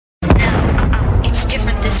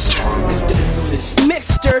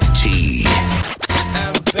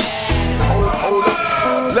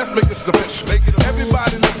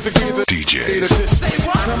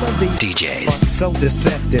so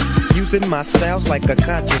deceptive. Using my styles like a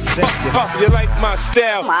contraceptive. You like my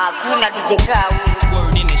style?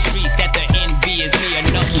 Word in the streets that the envy is me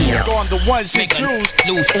enough. On the ones and twos.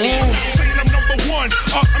 Lose sleep. Saying I'm number one.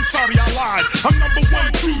 I'm sorry, I lied. I'm number 1,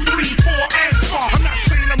 2, 3, 4, and 5. I'm not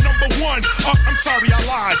saying I'm number one. I'm sorry, I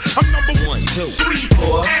lied. I'm number 1, 2, 3,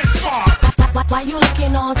 4, and 5. Why you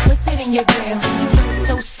looking all twisted in your grill? You look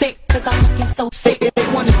so sick, cause I'm looking so sick. They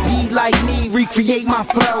wanna be like me, recreate my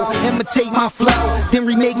flow, imitate my flow, then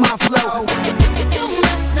remake my flow. You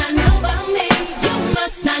must not know about me. You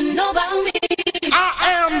must not know about me. I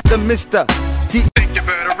am the Mr. T. Think you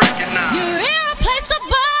better recognize. You're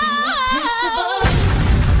irreplaceable.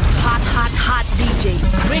 Hot DJ,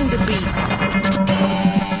 bring the beat.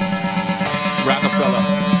 Rockefeller.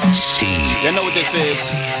 You know what this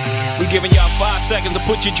is. We giving y'all 5 seconds to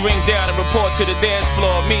put your drink down and report to the dance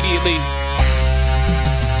floor immediately.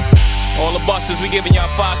 All the buses, we giving y'all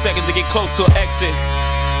 5 seconds to get close to an exit.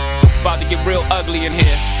 It's about to get real ugly in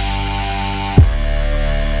here.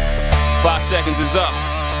 5 seconds is up.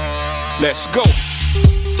 Let's go.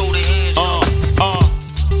 Throw the hands up.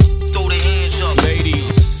 Throw the hands up.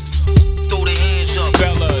 Ladies. Throw the hands up.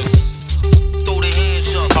 Fellas. Throw the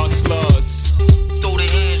hands up. Hustlers. Throw the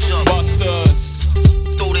hands up. Busters.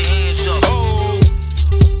 Throw the hands up. Oh.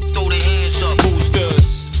 Throw the hands up.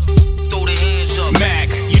 Boosters. Throw the hands up. Mac,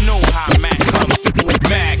 you know how Mac comes through.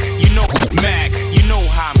 Mac, you know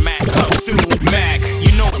how Mac comes through. Mac,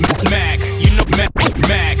 you know Mac, you know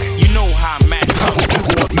Mac, you know how Mac comes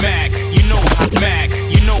through. Mac, you know how Mac,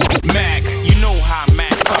 you know Mac, you know how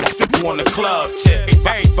Mac comes through on the club tip.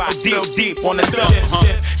 Everybody deep on the dub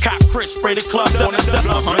tip. Cop Chris spray the club on the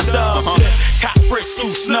dub tip. Cop Chris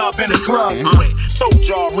who snub in the club quick. Told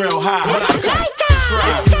y'all real high.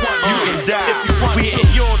 If you want, you can die. We hit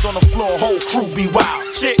yours on the floor, whole crew be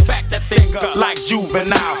wild. Chick back that thing up like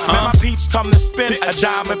juvenile. Man, my peeps come to spin a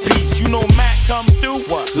diamond piece. You know Mac come through,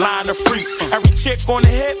 line of freaks. Every chick on the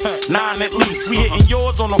hip, 9 at least. We hitting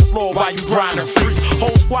yours on the floor while you grinding freaks.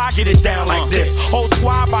 Whole squad get it down like this. Whole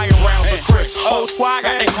squad buying rounds of Chris. Whole squad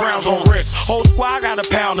got their crowns on wrist. Whole squad got a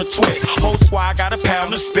pound of twist. Whole squad got a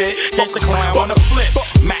pound of spit. Gets the clown on the flip.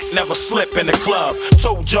 Mac never slip in the club.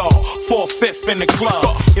 Told y'all, 4/5 in the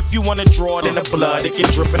club. If you wanna draw it in the blood, it can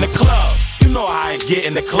drip in the club. You know how I get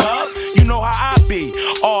in the club. You know how I be.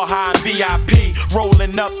 All high VIP,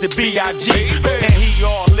 rolling up the B.I.G. And he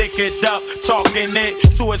all liquored up, talking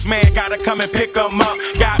it to his man. Gotta come and pick him up.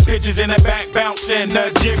 Got pictures in the back, bouncing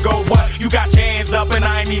the jiggle. What? You got your hands up and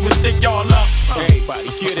I ain't even stick y'all up. Everybody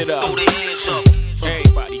get it up. Throw the hands up.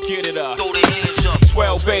 Everybody get it up. Throw the hands up.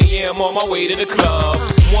 12 a.m. on my way to the club.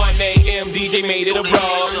 1 a.m. DJ made it a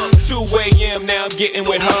rub. 2 a.m. now I'm getting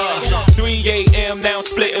with her. 3 a.m. now I'm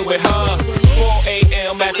splitting with her. 4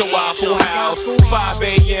 a.m. at the Waffle House. 5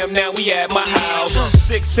 a.m. now we at my house.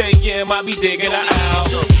 6 a.m. I be digging her out.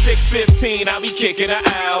 6:15 I be kicking her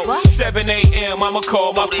out. 7 a.m. I'ma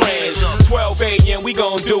call my friends. 12 a.m. we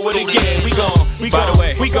gon' do it again. We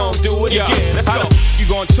gon' do it again. Let's go. You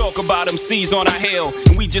gon' talk about them C's on our hill.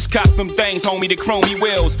 And we just cop them things, homie, the chromey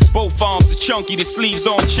wheels. Both arms are chunky, the sleeves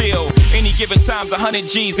on chill. Any given time's 100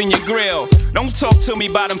 G's in your grill. Don't talk to me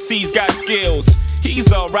about them C's got skills.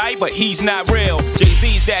 He's alright, but he's not real.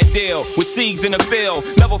 Jay-Z's that deal, with C's in the field.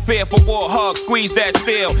 Never fear for war, hug, squeeze that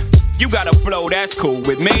steel. You got a flow, that's cool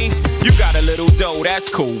with me. You got a little dough, that's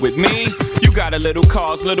cool with me. You got a little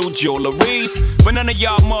cars, little jewelries. But none of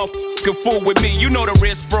y'all motherfucking fool with me. You know the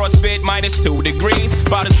wrist frostbit -2 degrees.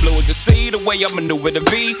 About as blue as the sea, the way I maneuver the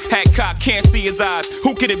V. Hat cock, can't see his eyes,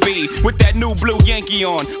 who could it be? With that new blue Yankee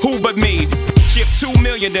on, who but me? Shipped 2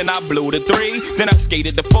 million, then I blew the 3. Then I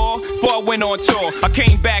skated the 4, before I went on tour. I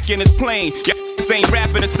came back in his plane, y'all ain't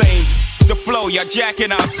rapping the same. The flow, y'all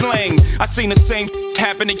jacking out slang. I seen the same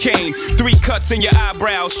happen to Kane. 3 cuts in your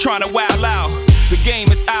eyebrows, trying to wow out. The game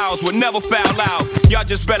is ours, we'll never foul out. Y'all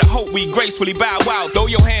just better hope we gracefully bow out. Throw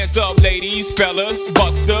your hands up, ladies, fellas,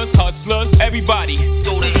 busters, hustlers, everybody.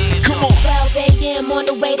 Throw the hands Come up. on. 12 a.m. on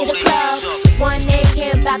the way to the club. 1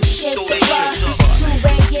 a.m. about to shake the club.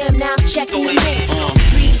 2 a.m. now I'm checking the mix.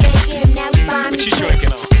 3 a.m. now we buying What the you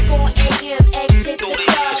drinking on? 4 a.m. exit the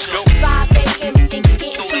club. 5 a.m. think you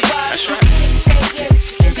getting some buzz. 6 a.m.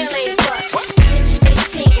 still ain't bust.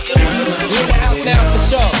 6:15 we're in the house now for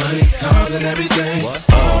sure. Money, cars and everything.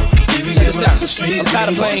 Give you Check this out. the street. I'm tired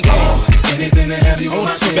of playing games. anything to have you on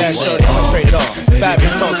my team. Bad shorty, I'ma trade it off.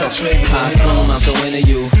 Fabulous Toto. I assume I'm so into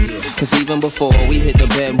you. Cause even before we hit the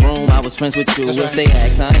bedroom, I was friends with you. If they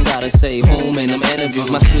ask, I ain't gotta say whom in them interviews.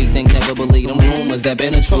 My sweet thing never believed them rumors that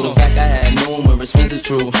been true. The fact I had numerous friends is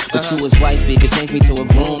true. But you as wifey could change me to a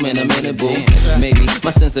groom in a minute, boo. Maybe my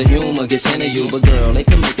sense of humor gets into you. But girl, they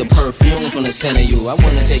can make the perfume from the scent of you. I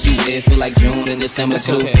wanna take you where it feel like June and December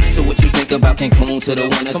too. So what you think about Cancun to the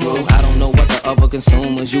winter through? I don't know what the other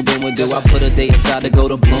consumers you been with do. I put a day aside to go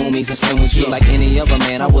to Bloomies and spend with you. Like any other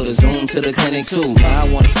man, I would've zoomed to the clinic too. Now I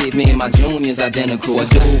wanna see if me and my junior's identical. A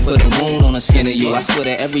dude put a moon on the skin of you. I swear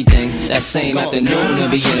to everything, that same afternoon to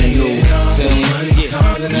beginning new. Feel me?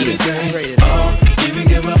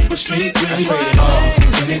 Give up a street dream.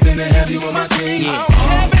 Anything to have you on my team.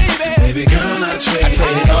 Baby girl, I trade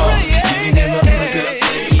it all. Give up a good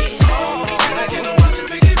thing. And I can't watch it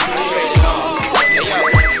pick it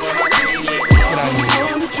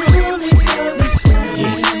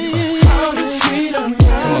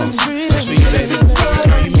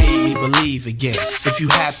again. If you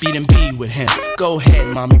happy, then be with him. Go ahead,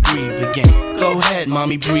 mommy, breathe again. Go ahead,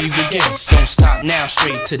 mommy, breathe again. Don't stop now,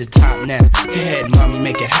 straight to the top now. Go ahead, mommy,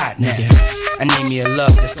 make it hot now. I need me a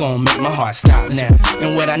love that's gonna make my heart stop now.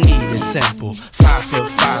 And what I need is simple.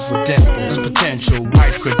 5'5" with dimples, potential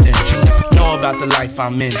wife credentials. Know about the life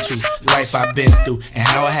I'm into, life I've been through, and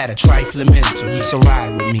how I had a trifling mental. So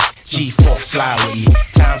ride with me, G4, fly with me.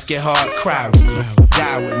 Times get hard, cry with me,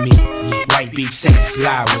 die with me. White Beach Saints,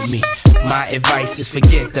 lie with me. My advice is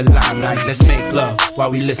forget the limelight. Let's make love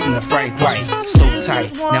while we listen to Frank White. So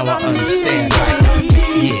tight, now I understand life.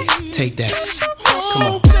 Yeah, take that. Come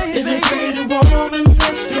on. Is a pretty woman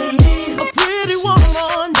next to me? A pretty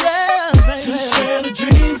woman, yeah, baby. To share the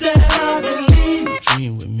dreams that I believe.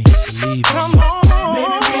 Dream with me, believe me. Come on,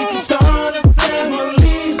 maybe we can start a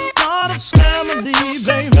family. Start a family,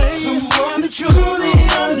 baby. Someone that truly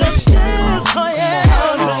understands. Oh yeah,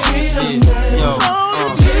 how to treat them, baby.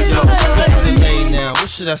 What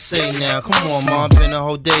should I say now? Come on, ma, been a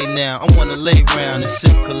whole day now. I wanna lay round and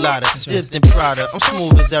sip colada, dipped in Prada. I'm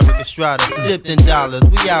smooth as Eric Estrada, dipped in dollars.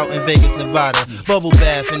 We out in Vegas, Nevada. Bubble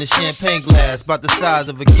bath in a champagne glass, about the size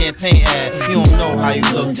of a campaign ad. You don't know how you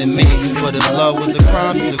looked at me, but if love was a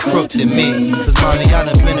crime, you's a crook to me. Cause mommy, I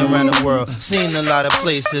done been around the world, seen a lot of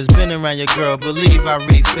places, been around your girl, believe I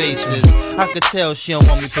read faces. I could tell she don't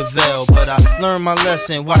want me to prevail, but I learned my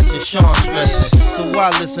lesson, watching Sean stressing. So why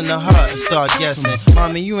listen to her and start guessing?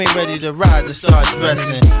 Mommy, you ain't ready to ride to start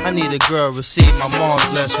dressing. I need a girl, receive my mom's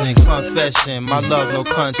blessing. Confession, my love, no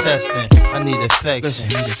contesting. I need affection. Listen,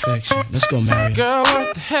 I need affection. Let's go, Mary. Girl,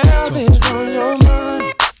 what the hell is on your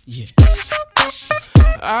mind? Yeah.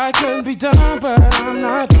 I could be dumb, but I'm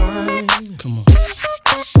not blind. Come on.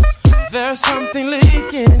 There's something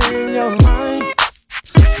leaking in your mind.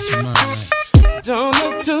 Get your mind right. Don't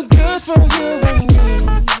look too good for you and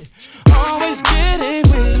me. Always getting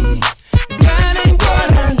weak. That ain't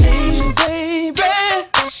what I need, baby.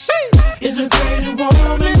 Is a pretty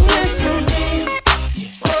woman next to me?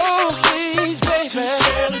 Oh, please, baby. To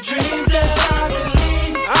share the dreams that I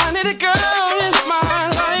believe. I need a girl in my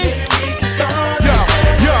life. We can start a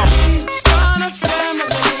family. Start a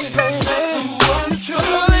family, baby. Someone to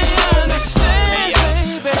truly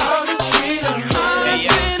understands, baby. How to treat them, how to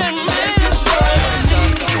treat them. This is what I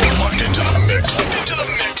need. You're locked into the mix, locked into the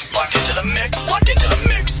mix, locked into the mix, locked into the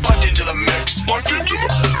mix, locked into the mix, locked into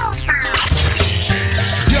the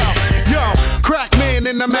Crack man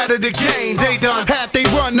and I'm out of the game. They done had they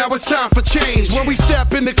run, now it's time for change. When we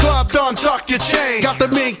step in the club, done tuck your chain. Got the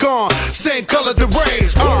mink on, same color the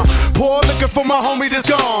range. Poor looking for my homie that's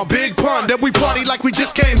gone. Big pun, that we party like we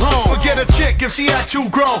just came home. Forget a chick if she act too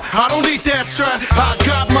grown. I don't need that stress, I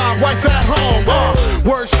got my wife at home.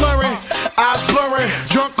 Words slurring, eyes blurring.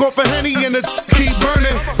 Drunk off a Henny and the keep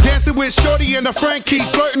burning. Dancing with Shorty and a friend keep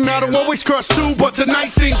flirting. I don't always crush too, but tonight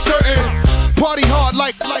seems certain. Party hard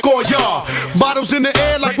like all y'all. Bottles in the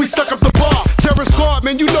air like we stuck up the bar. Terror squad,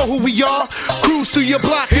 man, you know who we are. Cruise through your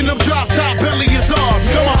block in them drop top Bentley is ours.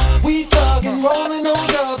 Come on. We thuggin', rollin' on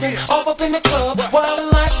dubs, off up in the club,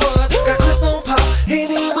 wildin' like bud. Got Chris on pop,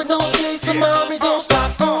 hit it with no chaser, mommy, don't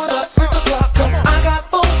stop, throwin' up 6 o'clock. Cause I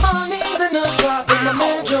got 4 honeys in the drop, and my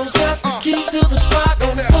man Joe's got the keys to the spot,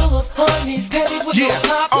 and it's full of honeys, panties with no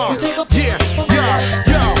tops. We take a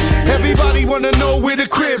yo, everybody wanna know where the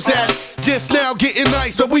crib's at. Just now getting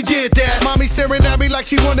nice, but we did that. Mommy staring at me like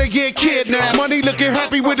she wanna get kidnapped. Money looking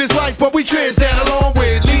happy with his life, but we trans that along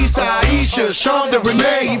with Lisa, Aisha, Shonda,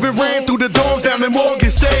 Renee. Even ran through the domes down in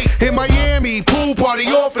Morgan State. In Miami, pool party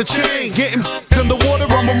off a chain. Getting in the water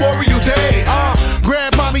on Memorial Day.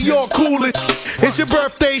 Grab mommy, you're coolin'. It's your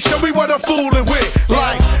birthday, show me what I'm fooling with.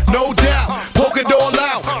 Like, no doubt,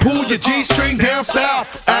 your G-string down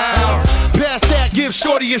south. Ow. Past that, give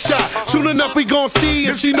Shorty a shot. Soon enough we gon' see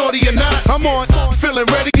if she naughty or not. I'm on, feeling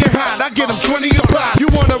ready and hot. I get them 20 a pop. You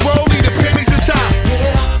wanna roll, need the pennies to top.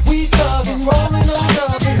 Yeah, we clubbing, rolling on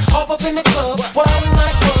clubbing, hop up in the club, wildin'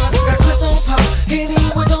 like what? Got Chris on pop, hit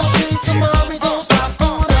him with those trees, so mommy don't stop,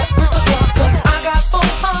 going up to the club. 'Cause I got 4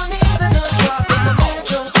 honeys in the drop, and the man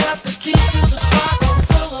goes out the key to the spot. Don't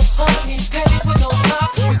fill up honeys, pennies with no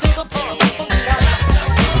tops. We take a bump.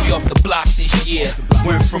 We off the block this year.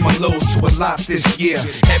 Went from a low to a lot this year.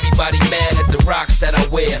 Everybody mad at the rocks that I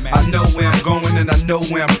wear. I know where I'm going and I know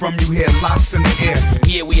where I'm from. You hear locks in the air.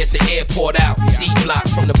 Yeah, we at the airport out. D-block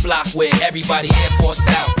from the block where everybody Air Forced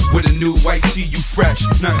out. With a new white tee, you fresh.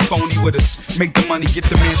 Nothing phony with us. Make the money, get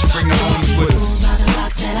the mansion, bring the homies with us. By the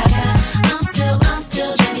rocks that I got, I'm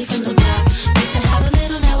still Jenny from the block. Used to have a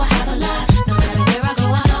little, now I have a lot. No matter where I go,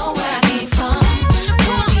 I know where I came from.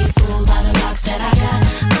 Don't be fooled by the rocks that I got.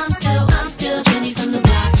 I'm still Jenny from the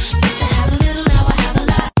block. Used to have a little, now I have a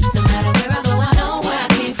lot. No matter where I go, I know where I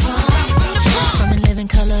came from. From a living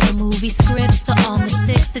color to movie scripts to all the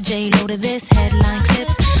 6 to J-Lo to this headline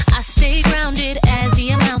clips. I stay grounded as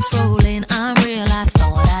the amounts roll in. I'm real, I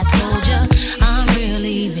thought I told ya. I'm real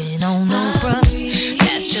even on no bruh.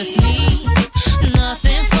 That's just me.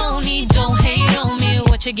 Nothing phony, don't hate on me.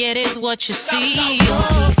 What you get is what you see. Don't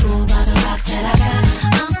be fooled by the rocks that I got.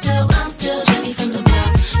 I'm still Jenny from the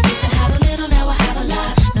block. Used to have a little, now I have a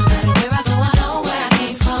lot. No matter where I go, I know where I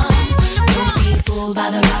came from. Don't be fooled by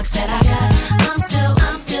the rocks that I got.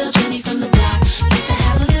 I'm still Jenny from the block. Used to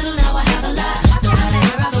have a little, now I have a lot. No matter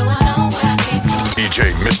where I go, I know where I came from.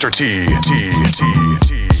 DJ Mr. T.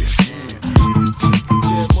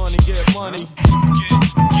 Get money, get money.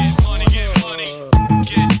 Get money, get money.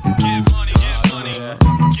 Get money, get money.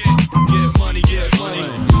 Get money, get money.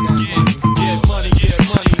 Get money, get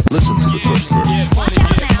money. Listen to the first verse. Watch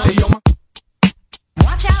out now. Hey, yo,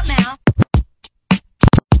 Watch out now.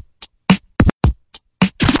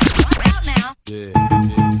 Watch out now.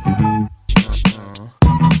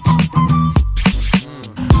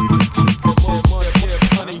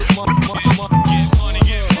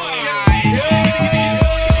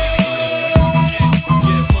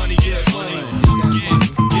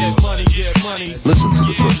 Listen to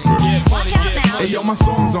the first verse. Watch out now. Hey yo, my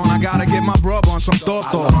song's on, I gotta get my brub on some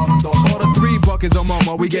thought. All the 3 buckets of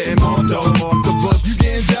Momo, we getting more dough off the books. You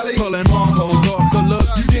getting jelly? Pulling more hoes off the look.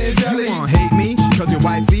 You getting jelly? You wanna hate me? Cause your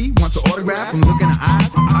wifey wants an autograph. From looking in her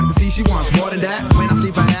eyes, I can see she wants more than that. When I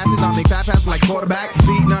see fat asses, I make fat passes like quarterback.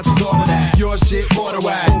 Beat nuts is all of that. Your shit, border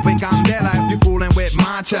whack. Hoping I'm dead like you fooling with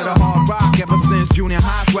my cheddar. Hard rock ever since junior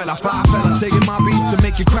high. Swell, I 5 fella. Taking my beats to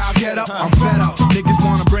make your crowd get up. I'm fed up. Niggas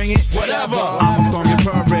wanna bring it? Whatever. I'ma storm your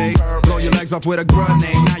parade. Blow your legs off with a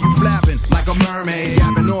grenade. Now you flapping like a mermaid.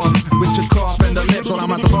 Yapping off with your cough and the lips while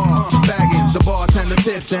I'm at the bar. Bagging the bartender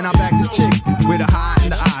tips. Then I back this chick with a high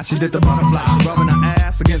in the eye. She did the butterfly. Rubbing her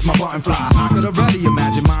ass against my button fly. I could already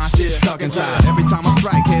imagine my shit stuck inside. Every time I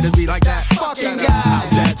strike, haters be like that. Fucking guy.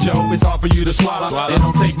 How's that, Joe? It's hard for you to swallow. It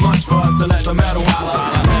don't take much for us to let the metal holler.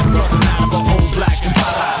 That's crossing out of a old black and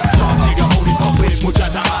pala. Dog nigga only fuck with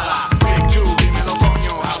muchacha mala. Big Jew, dímelo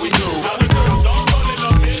coño, how we do? How we do? Don't roll it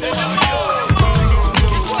up in the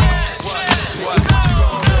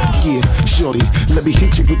Yeah, shorty, let me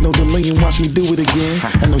hit you with no delay and watch me do it again.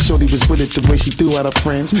 I know shorty was with it the way she threw out her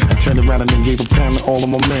friends. I turned around and then gave a pound to all of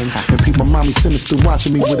my men. And people, mommy sinister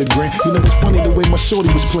watching me with a grin. You know it's funny the way my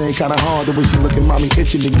shorty was playing kinda hard. The way she looking mommy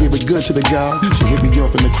itching to give it good to the guy. She hit me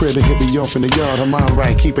off in the crib and hit me off in the yard. Her mind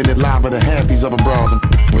right, keeping it live with half these other bras. I'm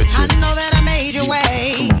with you. I know that I made you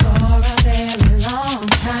wait for a very long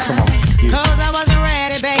time. Cause I wasn't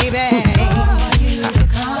ready, baby.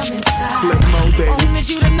 Wanted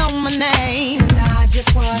you to know my name, and I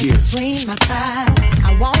just was between my thighs.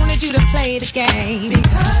 I wanted you to play the game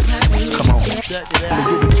because I need Come on.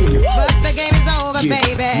 But the game is over,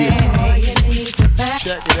 baby. You need to fast.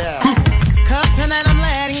 Cause tonight I'm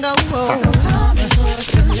letting go. So come and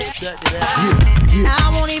put your lips. I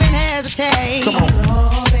won't even hesitate. Come on.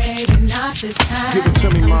 Oh, baby, not this time. Give it to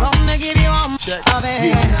me, ma. I'm gonna give you all of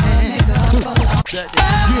it.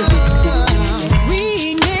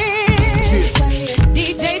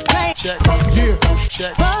 DJ's play.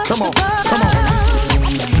 Come on, come on.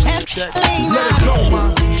 Let it go, ma.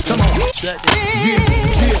 Come on.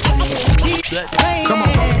 Come on.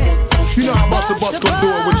 You know how Bust gonna do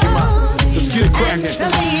it with you, ma. Let's get it cracking.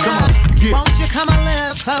 Come on. Won't you come a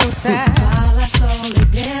little closer while I slowly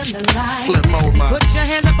dim the lights? Flip mode, ma. Put your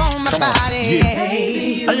hands up on my body.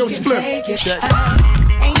 Hey, yo, split.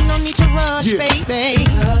 Ain't no need to rush, baby.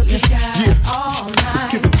 Cause we got all night. Let's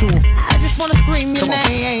give it to him. I just wanna scream your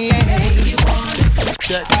name.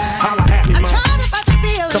 Check. Holla at me, I'm man. trying to fight the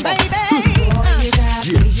feeling, baby. You got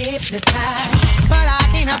me hypnotized, but I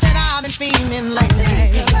can't help that I've been feeling lately.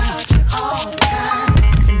 Think about you all the time.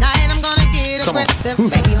 Tonight I'm gonna get aggressive,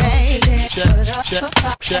 baby.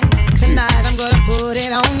 Check. Tonight I'm gonna put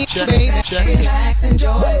it on you, baby. Relax,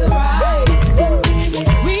 enjoy the ride. It's the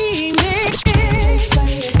remix.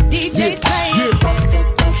 DJ's playing.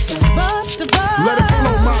 Busta Bust. Let it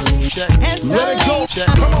flow, man. Let it go.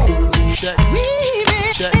 Come on. Remix.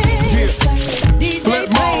 DJ's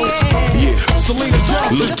playing. Selena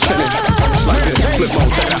Johnson. Check it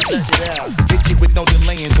out. Hit you with no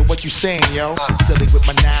delaying, so what you saying, yo? Silly with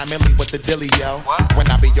my 9 milli, with the dilly, yo.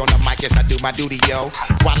 When I be on the mic, yes, I do my duty, yo.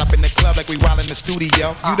 While up in the club like we while in the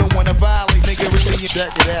studio. You don't wanna violate, nigga, really.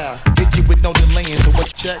 Check it out. Hit you with no delaying, so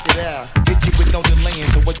what? Check it out. Hit you with no delaying,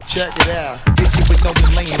 so what? Check it out. Hit you with no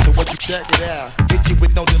delaying, so what? You check it out. Hit you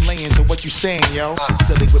with no delaying, so what you saying, yo?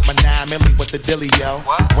 Silly with my 9 milli, with the dilly, yo.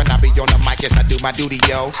 When I be on the mic, yes, I do my duty,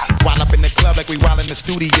 yo. While up in the club like we while in the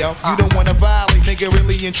studio. You don't wanna violate, nigga,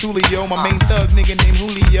 really and truly, yo. My main thug nigga named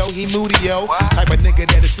Julio, he moody, yo. Type of nigga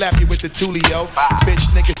that'll slap you with the tulio.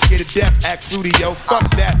 Bitch nigga scared to death, act fruity, yo. Fuck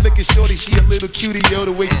that, look at shorty, she a little cutie, yo.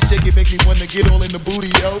 The way she shake it make me wanna get all in the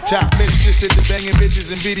booty, yo. Top mistress at the banging bitches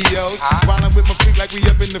and videos. While I'm with my freak like we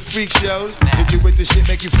up in the freak shows. Hit you with the shit,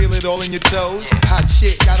 make you feel it all in your toes. Hot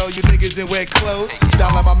shit, got all you niggas in wet clothes.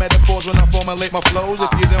 Style out my metaphors when I formulate my flows.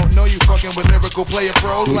 If you don't know, you fucking with lyrical player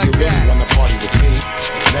pros like that. Do you really wanna party with me?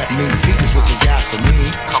 Let me see just what you got for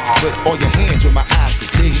me. Put all your hands with my eyes to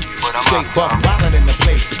see. Straight buck wildin' in the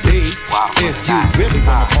place to be. If you really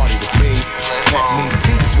wanna party with me, let me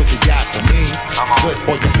see just what you got for me. Put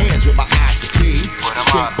all your hands with my eyes to see.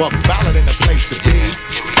 Straight buck wildin' in the place to be.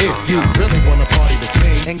 If you really wanna party with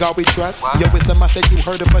me, ain't God we trust. Yo, it's a must that you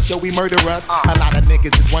heard of us, yo, we murder us. A lot of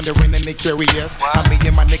niggas is wondering and they curious. How me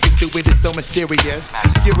and my niggas do it is so mysterious.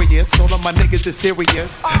 Furious, all of my niggas is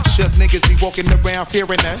serious. Shook niggas be walking around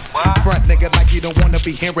fearing us. Front nigga like you don't wanna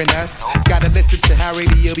be hearing us. Gotta listen to how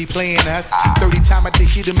radio be playing us. 30 times I think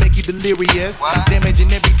she'll make you delirious.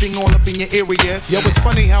 Damaging everything all up in your areas. Yo, it's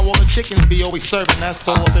funny how all the chickens be always serving us.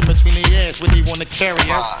 All up in between the ass when they wanna carry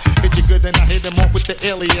us. Hit you good, then I hit them off with the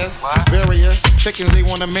alias. Various chickens, they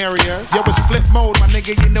wanna marry us. Yo, it's flip mode, my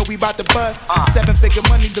nigga, you know we bout to bust. 7-figure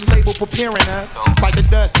money, the label preparing us. Fight the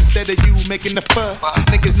dust instead of you making the fuss.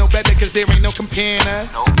 Niggas know better cause there ain't no comparing us.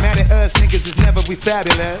 Mad at us, niggas is never we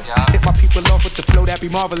fabulous. Hit my people off with the flow that be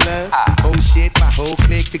marvelous. Oh shit, my whole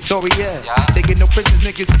clique victorious. Taking no prisoners,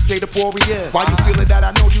 niggas is straight up warriors. Why you feeling that?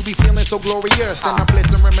 I know you be feeling so glorious. Then I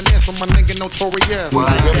blitz and reminisce on my nigga notorious. Do you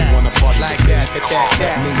really wanna party like that?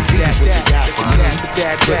 Let me see just what you got for me.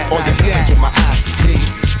 Put all your hands with my eyes to see.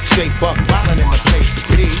 Straight buck wildin' in the place to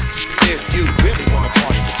be. If you really wanna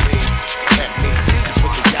party with me, let me see just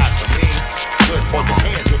what you got for me. Put all your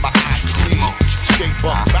hands with my eyes to see. Straight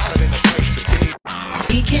buck wildin' in the place to be.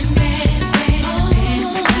 We can dance, clap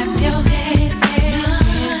your hands,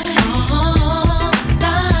 all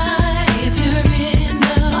night. If you're in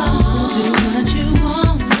the mood, do what you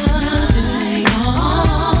wanna do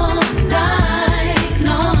all night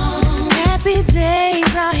long. Happy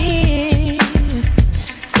days are here,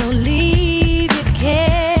 so leave your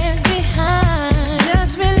cares behind.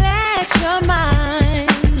 Just relax your mind.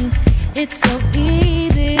 It's so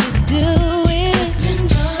easy to do it. Just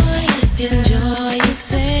enjoy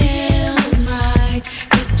yourself, right?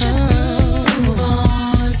 Get your groove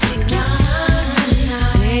on. Take your time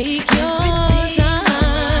tonight. Take your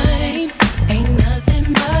time. Ain't nothing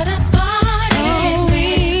but a party.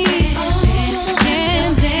 We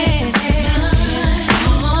can dance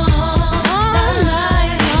all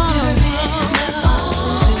night long. Do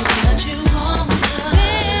what you want.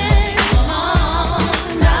 Dance all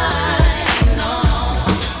night long.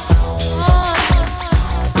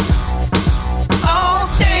 Oh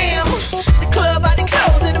damn, the club about to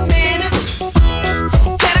close in a minute.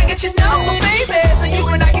 Can I get your number, baby, so you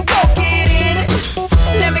and I can go get in it?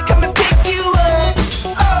 Let me come and pick you up,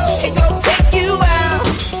 oh, and go take you out.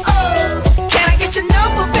 Oh, can I get your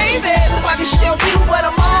number, baby, so I can show you what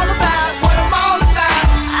I'm all about, what I'm all about?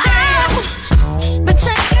 Damn, Been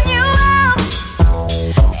checking you out,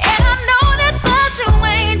 and I noticed that you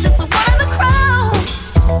ain't just one of the crowd.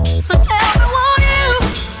 So tell me, won't you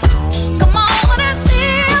come on and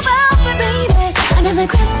see about me, baby? Under the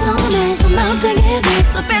crystal maze, I'm out to get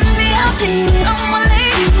this up in the outfit. I'm a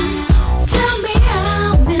lady. Tell me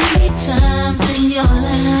how many times in your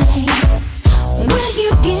life will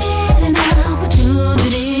you get an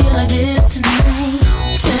opportunity like this tonight?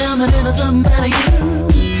 Tell me a little something about you.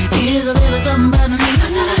 Here's a little something about me. I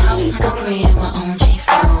got a house like a pre in my own G4,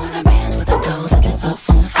 and a bands with the doors that lift up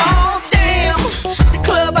from the floor. oh damn, the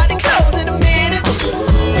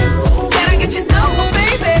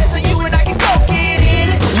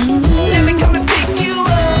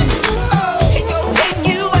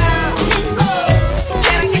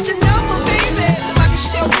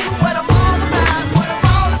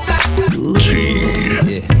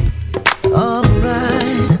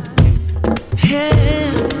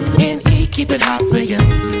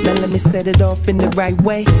set it off in the right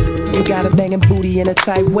way. You got a banging booty and a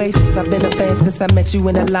tight waist. I've been a fan since I met you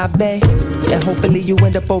in the lobby, and hopefully you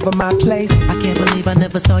end up over my place. I can't believe I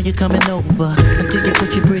never saw you coming over until you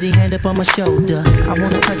put your pretty hand up on my shoulder. I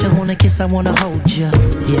wanna touch, I wanna kiss, I wanna hold you.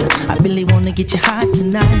 Yeah, I really wanna get you hot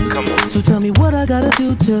tonight. Come on. So tell me what I gotta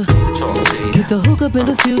do to get the hook up in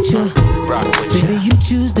the future. Baby, you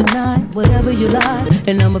choose tonight, whatever you like,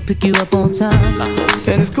 and I'ma pick you up on time.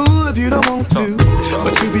 And it's cool if you don't want to,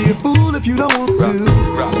 but you be a fool if you don't want to.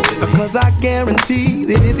 Cause I guarantee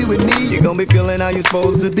that if you with me, you're gonna be feeling how you're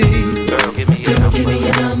supposed to be. Girl, give me your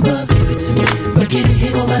number, give it to me. Forget it,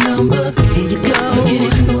 here go my number. Here you go. Forget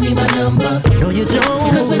it, you don't need my number. No, you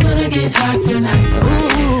don't. Cause we're gonna get hot tonight.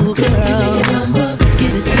 Ooh, girl, give me your number,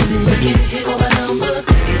 give it to me. Forget it, here go my number.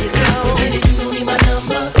 Here you go. Forget it, you don't need my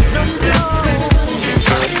number. No, you don't. Cause we're gonna get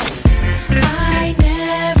hot. I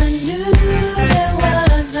never knew there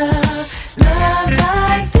was a love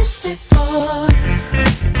like this before.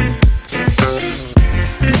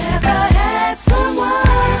 Never had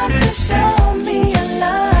someone to show me a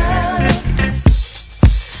love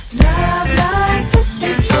like this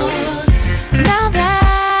before. Now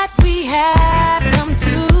that we have come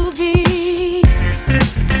to be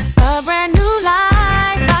a brand new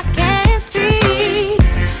life, I can see.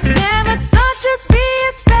 Never thought you'd be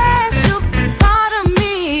a special part of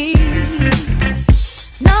me.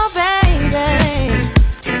 No, baby.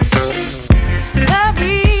 The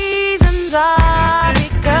reasons are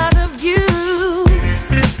because of you.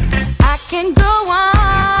 I can go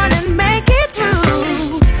on and make it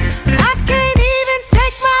through. I can't even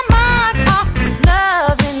take my mind off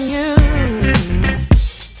loving you.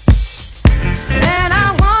 And I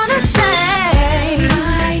wanna say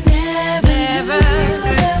I never knew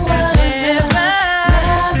there was a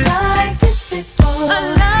love like this before. A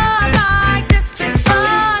love like this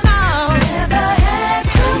before, no. Never had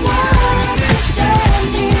someone to show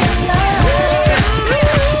me a love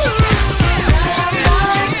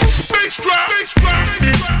like this. Bass drop, bass drop.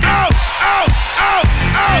 Out, out, out,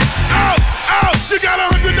 out, out, out. You got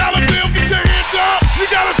 $100 bill, get your hands up. You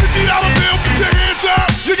got a $50 bill, get your hands up.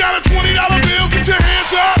 You got a $20 bill, get your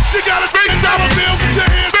hands up. You got a $10 bill, get your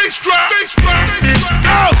hands up. Bass drop, bass drop.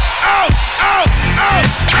 Out, out, out, out,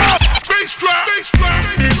 out. Bass drop, bass drop.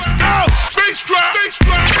 Out, bass drop, bass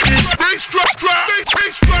drop. Bass drop, drop,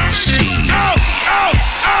 bass drop. Out, out,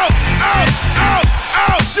 out, out, out,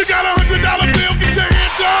 out. You got $100 bill, get your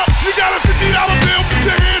hands up. You got a $50 bill, get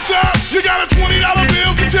your hands up. You got a $20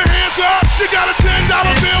 bill, get your hands up. You got a $10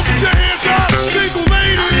 bill, get your hands up. Single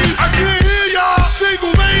ladies, I can't hear y'all.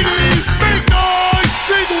 Single ladies, make noise.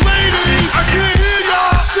 Single ladies, I can't hear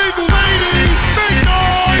y'all. Single ladies, make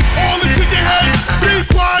noise. All the chicken heads, be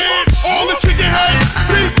quiet. All the chicken heads,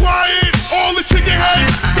 be quiet. All the chicken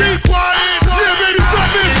heads, be quiet. Yeah, baby, stop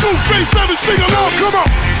this. Scoop, bass, let us sing along. Come on.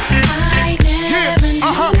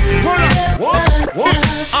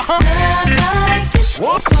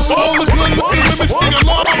 All the good looking women sing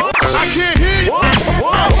along. I can't hear you.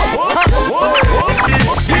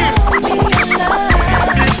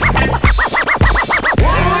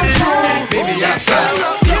 Meet me outside.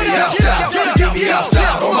 Meet me outside. Meet me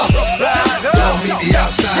outside. Oh my. Don't meet me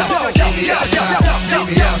outside. Meet me outside. Meet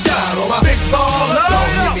me outside. Oh my. Big baller.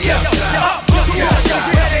 Don't meet me outside. Meet me outside.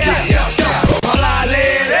 Meet me outside. Oh my. Fly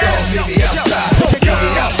lady. Don't meet me outside. Meet me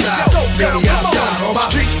outside. Meet me outside. Oh my.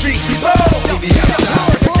 Street people. Meet me outside.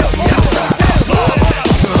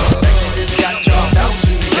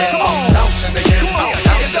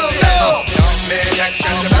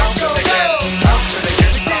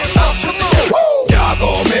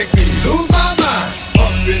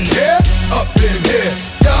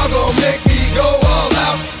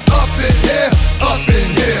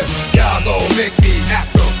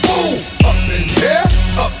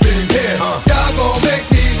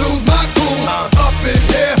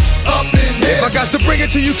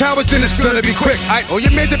 To you cowards, then it's gonna be quick. Oh,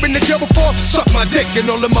 you made up in the jail before? Suck my dick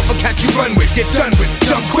and all the motherfuckers you run with. Get done with,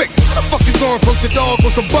 done quick. How the fuck you going broke the dog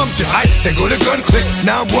or some bum shit? Then go to gun click.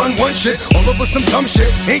 Now I'm one shit, all over some dumb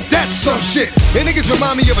shit. Ain't that some shit? And niggas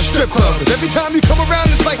remind me of a strip club. Cause every time you come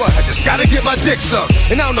around, it's like, what? I just gotta get my dick sucked.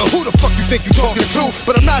 And I don't know who the fuck you think you talking to,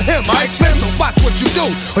 but I'm not him, I Slim, so watch what you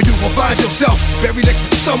do, or you gon' find yourself buried next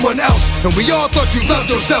to someone else. And we all thought you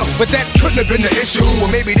loved yourself, but that couldn't have been the issue.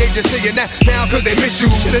 Or maybe they just saying that now cause they miss you.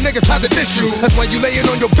 Shit, a nigga tried to diss you. That's why you laying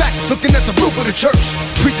on your back, looking at the roof of the church.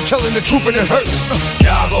 Preacher telling the truth and it hurts.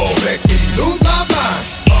 Y'all gon' make me lose my mind.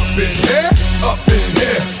 Up in here, up in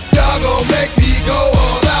here. Y'all gon' make me go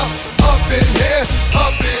all out. Up in here,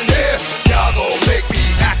 up in here. Y'all gon' make me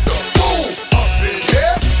act a fool. Up in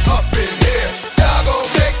here, up in here. Y'all gon'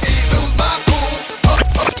 make me lose my cool. Up,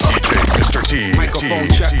 up, up.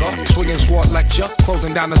 ya.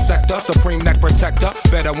 Closing down the sector, supreme neck protector.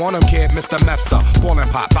 Better want him, kid, Mr. Mepsa. Ballin'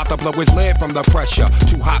 pop, about to blow his lid from the pressure.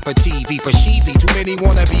 Too hot for TV, for cheesy. Too many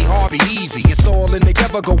wanna be hard, be easy. It's all in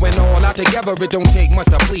together, going all out together. It don't take much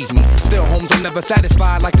to please me. Still, homes are never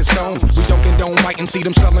satisfied like the Stones. We don't condone fighting, see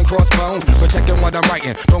them selling crossbones. Protecting what I'm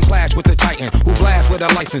writing, don't clash with the titan who blast with a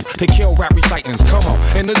license to kill rap recitants. Come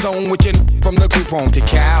on, in the zone with your from the group home to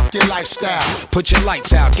Cal. Your lifestyle. Put your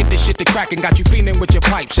lights out, get this shit to crackin', got you feeling with your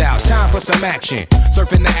pipes out. Time for some action.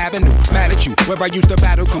 Surfing the avenue, mad at you. Where I used to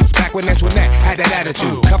battle cruise, back when Antoinette had that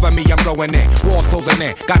attitude. Cover me, I'm going in. Walls closing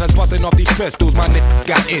in. Got us busting off these pistols. My nigga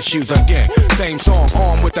got issues again. Same song,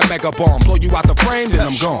 armed with the mega bomb. Blow you out the frame, then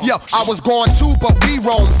I'm gone. Yo, I was going too, but we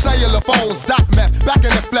roam. Cellular phones, doc meth, back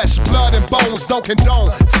in the flesh, blood and bones, don't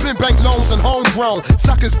condone. Spin bank loans and homegrown.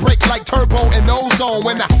 Suckers break like turbo and ozone.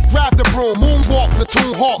 When I grab the broom, moonwalk,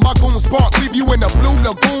 platoon hawk. My goons bark, leave you in the blue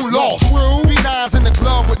lagoon lost. B9's in the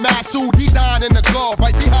glove with Masood, D9 in the glove,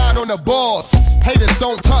 right behind on the boss. Haters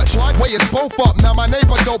don't touch, way it's both up. Now my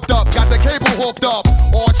neighbor doped up, got the cable hooked up.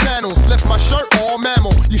 All channels, lift my shirt, all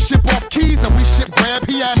mammal. You ship off keys and we ship grand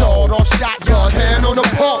piano. Sawed off shotgun, hand on the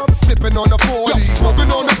pump, sipping on the 40,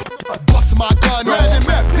 smoking on the bust my gun. Red and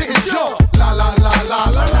meth, didn't jump. La la la la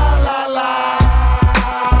la la la la.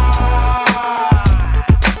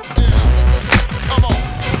 Come on,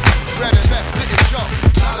 red and meth, didn't jump.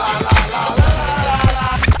 La la la la la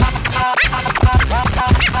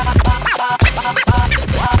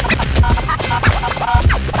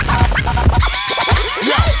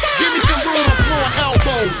Yo, give me some room on floor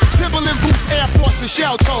elbows. Timberland boots, Air Force and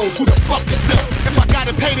shell toes. Who the fuck is this? If I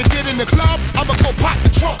gotta pay to get in the club, I'ma go pop the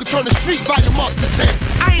trunk and turn the street volume up to 10.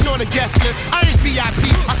 I ain't on the guest list, I ain't VIP.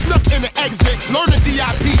 I snuck in the exit, learn the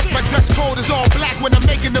DIP. My dress code is all black when I'm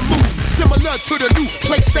making the moves. Similar to the new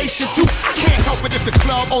PlayStation 2. I can't help it if the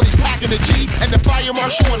club only packing a G and the fire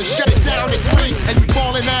marshal wanna shut it down at 3. And you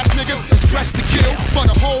ballin' ass niggas is dressed to kill, but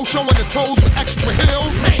a hole showing the toes with extra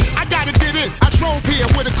heels. Hey, I gotta get in. I drove here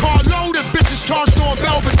with a car loaded, bitches charged on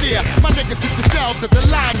Belvedere. My niggas hit the cells that the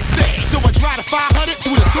line is thick, so I drive to 500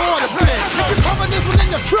 through the door to bed. You coming this one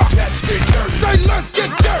in the truck? Let's get dirty. Say let's get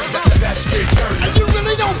dirty. Let's get dirty. And you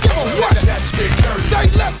really don't give a what? Let's get dirty. Say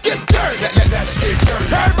let's get dirty. Let's get dirty.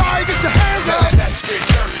 Everybody get your hands up. Let's get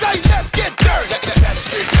dirty. Say let's get dirty. Let's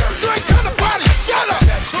get dirty. You ain't kind of body. Shut up.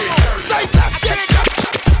 Let's get dirty. Say let's get dirty.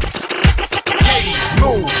 Ladies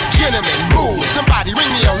move, gentlemen move. Somebody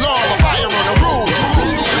ring the alarm. A fire on the roof.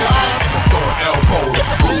 Ring the alarm. Throw elbows.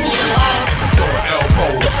 Ring the alarm. Throw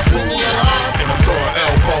elbows. Ring the alarm. Throw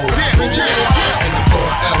elbows. Yeah,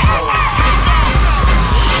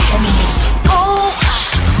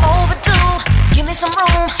 overdue. Give me some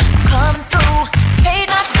room, coming through. Paid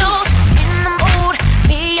my dues, in the mood.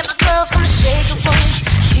 Me and my girls gonna shake the room.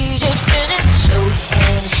 DJ spinning, show your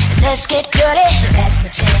head. Let's get dirty, that's my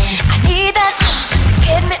jam. I need that to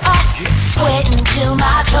get me off. Sweating till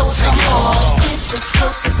my clothes come off. It's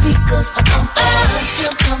explosive speakers are pumping,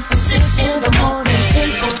 still jumping 6 in the morning.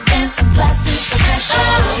 Table dancing, glasses of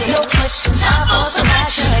passion. No questions, time for some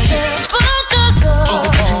action.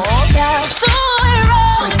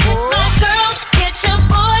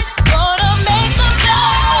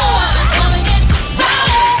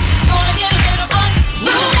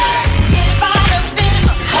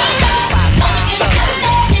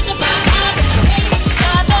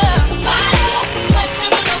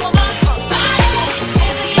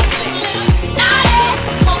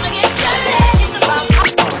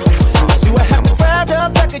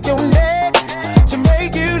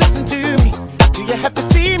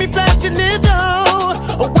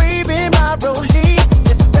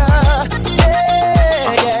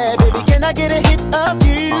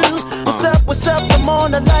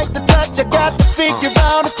 I like the touch, I got to figure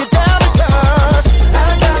out if you're down to cause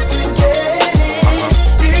I got to get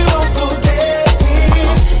it, you won't forget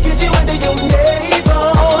me. Get you under your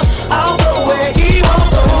navel, I'll go where he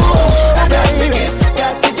won't go. I got to get, just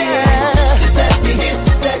let me hit,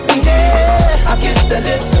 just let me hit. I kiss the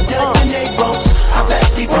lips under your navel, I bet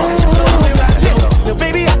he won't do it right. Listen, now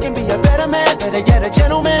baby I can be a better man, better yet a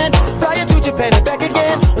gentleman. Fly you to Japan and back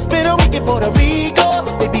again, or spend a week in Puerto Rico.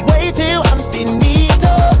 Baby wait till I'm finito.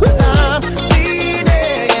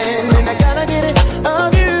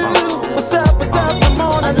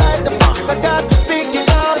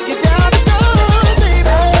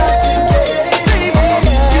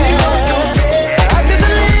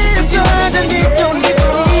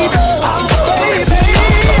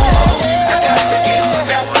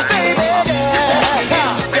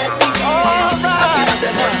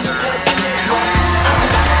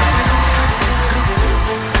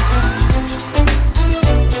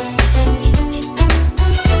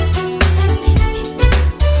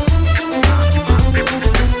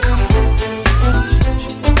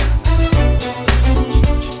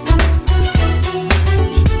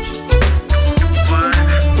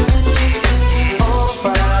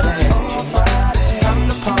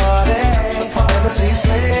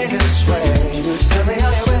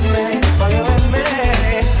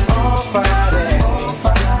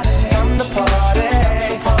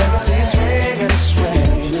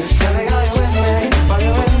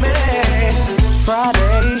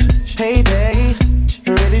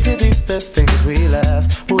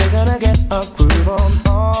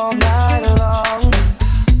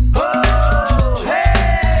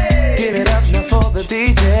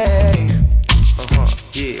 DJ.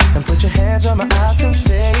 Yeah. And put your hands on my eyes and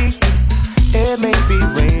say, it may be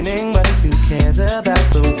raining, but who cares about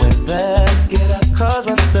the weather? Get up, cause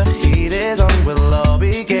when the heat is on, we'll all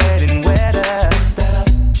be getting wetter.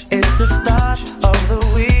 It's the start of the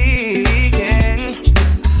weekend.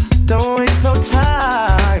 Don't waste no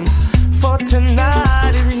time, for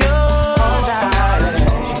tonight is your night.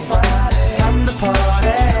 Time to party,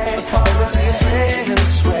 everybody say swing and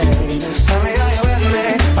swing. Tell me, are you with me?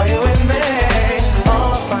 Are you with me?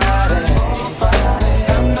 On Friday,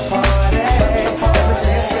 time to party, everybody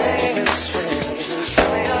say swing and swing. Tell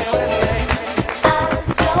me, are you with me? I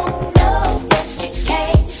don't know what you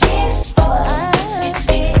came here for. If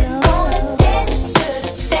you wanna dance, should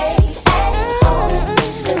stay at home.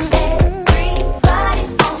 'Cause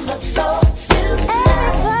everybody's on the floor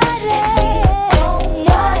tonight. Don't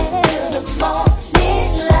party till the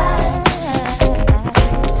morning light.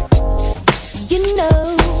 You know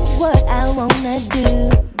what I wanna do,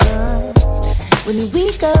 boy. When we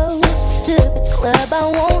go to the club, I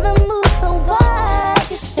wanna move. So why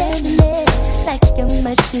you standing there like you're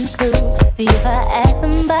much too cool? See, if I ask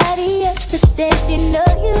somebody else to dance, you know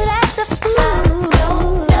you'd act a fool. I don't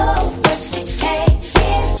know what you came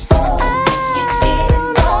here for. If you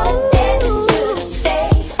wanna dance, you should stay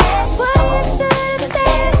at home. 'Cause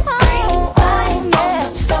everybody's on the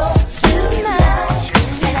floor tonight. And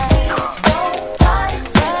we don't party till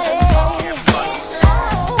the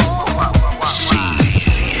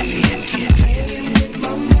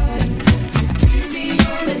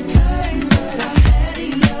morning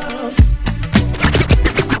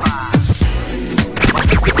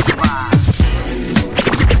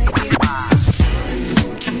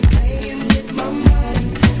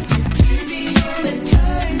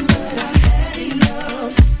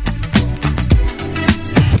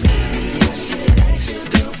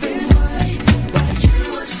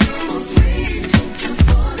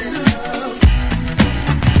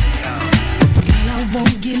Girl, I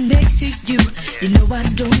won't get next to you. You know I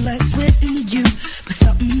don't like sweating you, but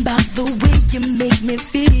something about the way you make me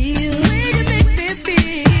feel.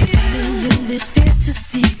 Falling in this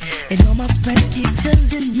fantasy, and all my friends keep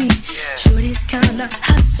telling me, shorty's kinda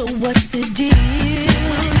hot, so what's the deal?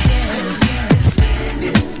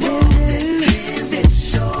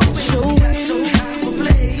 Show some time for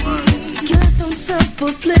play. Get some time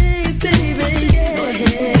for play, baby. Yeah.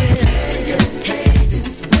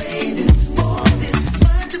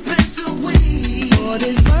 For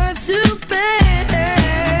this mind to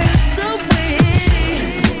pass away.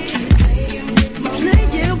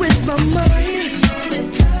 Playing with my mind.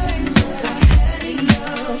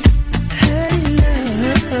 Had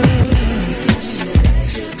enough.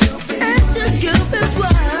 Ask your girlfriend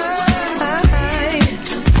why.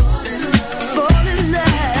 Fall in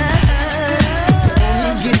love.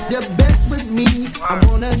 Only get the best with me. I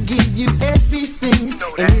wanna give you everything.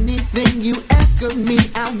 Anything you ask of me,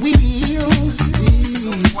 I will.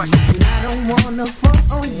 And I don't wanna fall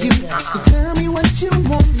on you. So tell me what you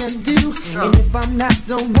wanna do. And if I'm not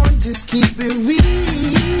the one, just keep it real.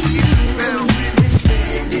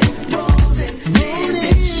 Spend it, roll it, live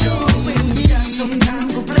it, show it. We got some time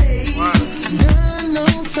for play. Got no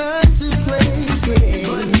time to play.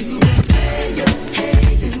 But you play your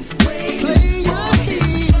head and wait. Play your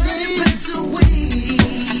head and pass away.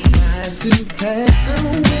 Time to pass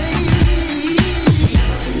away.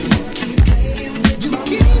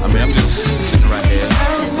 I mean, I'm just sitting right here,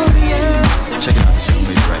 checking out this young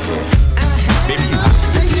lady right here. Baby, you hot.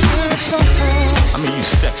 I mean, you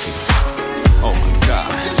sexy. Oh my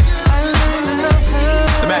God.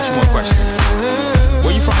 Let me ask you one question.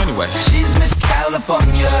 Where you from anyway? She's Miss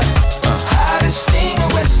California, hottest thing in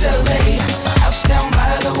West LA. House down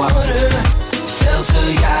by the water, sails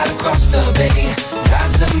her yacht across the bay,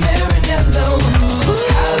 drives a Maranello.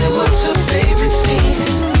 Hollywood's her favorite scene,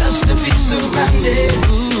 loves to be surrounded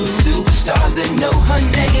with superstars that know her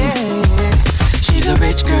name. She's a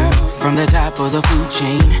rich girl from the top of the food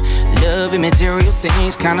chain, loving material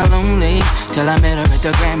things, kinda lonely, till I met her at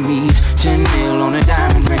the Grammys. 10 mil on a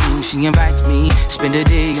diamond ring, she invites me, spend a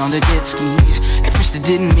day on the jet skis. At first it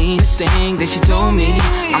didn't mean a thing that she told me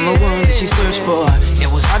I'm the one that she searched for. It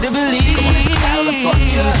was hard to believe.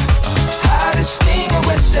 California, hottest thing in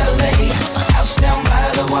West LA, house down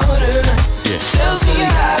by the water, sails her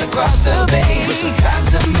yacht across the bay, drives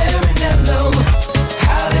the Maranello.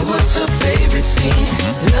 Hollywood's her favorite scene,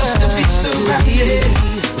 loves to be surrounded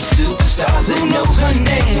with superstars that know her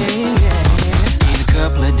name. In a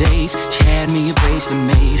couple of days, she had me a bracelet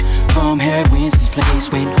made from Harry Winston's place,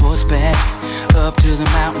 waiting horseback up to the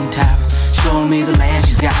mountaintop. told me the land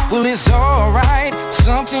she's got. Well, it's alright,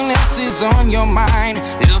 something else is on your mind.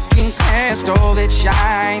 Looking past all that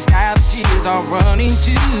shines, now the tears are running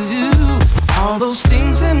too. All those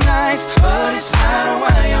things are nice, but it's not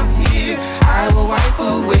why I'm here. I will wipe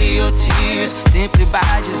away your tears simply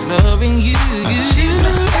by just loving you. She's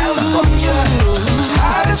Miss California,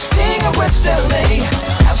 hottest thing in West LA.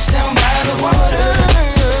 House down by the water,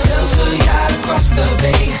 sells a yacht across the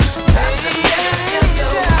bay.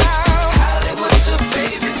 Hollywood's her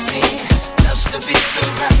favorite scene. Loves to be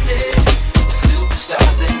surrounded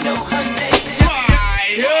superstars that know her name.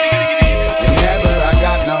 Whenever I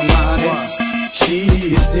got no money, she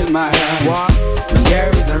is still my honey.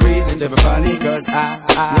 There is no reason to be funny, cause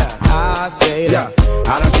I say that.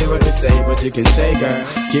 I don't care what you say, but you can say, girl.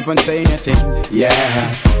 Keep on saying your thing, yeah.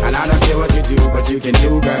 And I don't care what you do, but you can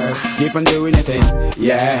do, girl. Keep on doing your thing,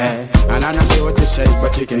 yeah. And I don't care what you shake,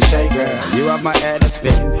 but you can shake, girl. You have my head a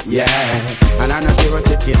spin, yeah. And I don't care what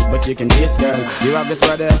you kiss, but you can kiss, girl. You have this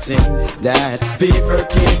brother sing that. People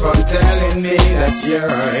keep on telling me that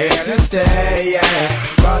you're here to stay, yeah.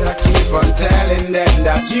 But I keep on telling them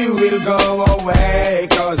that you will go away.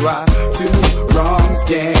 Cause why? Two wrongs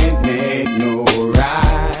can't make no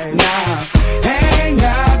right. Now, ain't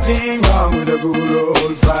nothing wrong with a good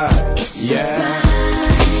old fight, yeah.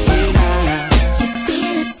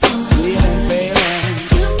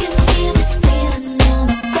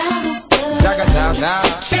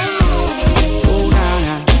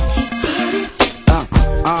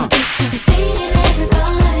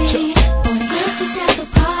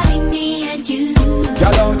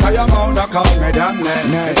 Call me damn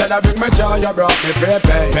name. Instead of bring me joy, you brought me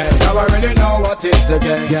pain. Now I really know what is the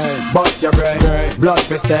game. Bust your brain, blood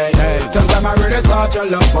for stay. Sometimes I really thought your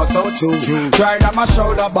love was so true. Cried on my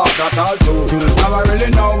shoulder, but that's all too. Now I really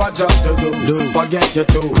know what just to do. Forget you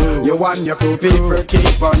too. You want your crew. People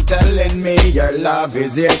keep on telling me your love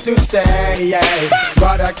is here to stay, yeah.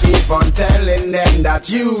 But I keep on telling them that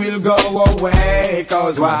you will go away.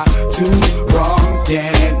 Cause why? Two wrongs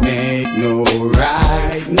can't make no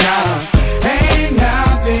right. Now ain't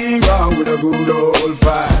nothing wrong with a good old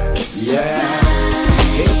fight, yeah.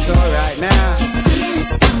 It's alright now.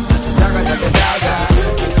 Zaga, zaga, zaga.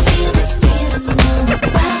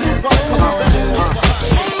 Come on,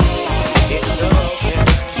 it's okay.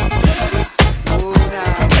 Oh,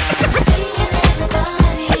 nah.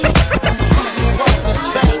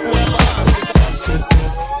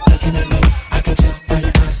 Looking at me, I can tell by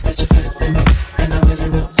your eyes that you're feeling me. And I really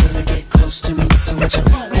want you to get close to me. So what you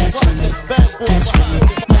want? Dance with me, dance with me.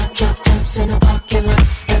 My drop tops in the parking lot,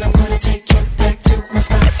 and I'm gonna take you back to my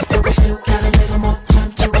spot. But we still got a little more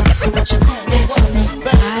time to rock. So what you want? Dance with me,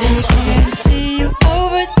 dance with me. I can see you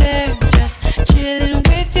over there, just chilling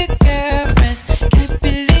with your girlfriends. Can't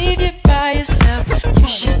believe you're by yourself. You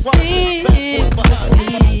should be here with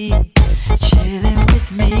me, chilling with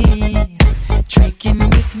me, drinking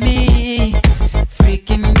with me,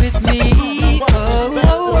 freaking with me. Oh,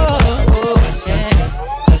 oh, oh, oh, yeah.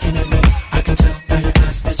 Looking at me, I can tell by your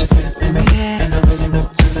eyes that you're feeling me. And I really want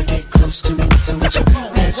you to get close to me. So what you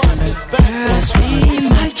want? Dance with me, Girls, see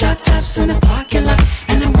my drop tops in the parking lot,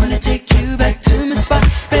 and I wanna take you back to my spot,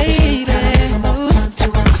 baby.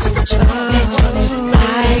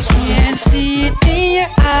 I can see it in your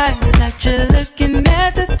eyes that you're looking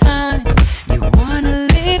at the time. You wanna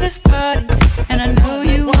leave this party, and I know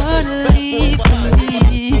you wanna leave with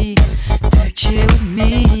me, to chill with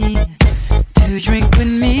me, to drink with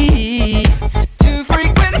me, to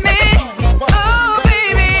freak with me. Oh,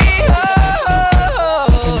 baby, oh.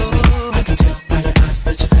 I can tell by your eyes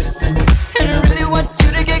that you're feeling me. And I really want you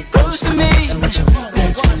to get close to me. So what you want?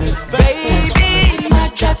 Dance with me, baby. My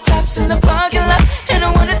drop tops in the parking lot, and I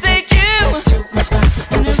wanna take you to my spot.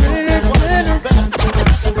 And it's really good time to rock.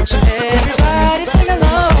 So what you want? Everybody sing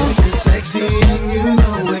along. If you're sexy and you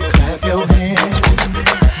know it, clap your hands.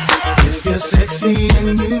 If you're sexy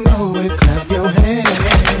and you know it, clap your hands.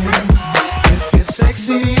 If you're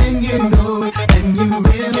sexy and you know it, and you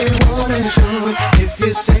really wanna show it. If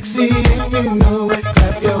you're sexy and you know it,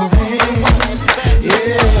 clap your hands.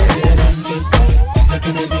 Yeah, that's it.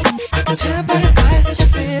 looking at me, I can tell by your eyes that you're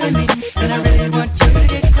feeling me, and I really want you to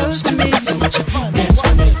get close to me. So what you dance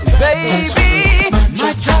with me, baby.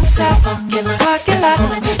 My drops out in the parking lot,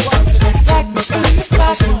 like my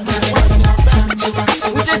spot. So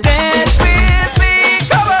would you dance with me?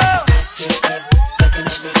 Come on.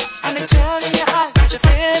 And I tell in your eyes that you're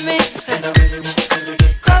feeling me, and I really want you to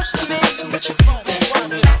get close to me. So what you dance with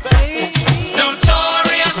me, baby.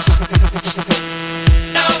 Notorious.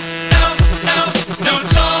 No, no, no,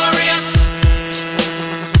 notorious.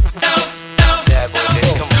 No, no, no,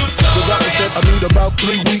 The rapper said I need about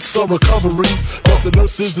 3 weeks of recovery.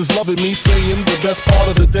 nurses is loving me, saying the best part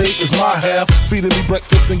of the day is my half. Feeding me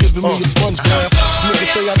breakfast and giving me a sponge bath.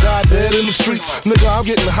 Niggas say I died dead in the streets. Nigga, I'm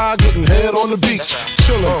getting high, getting head on the beach.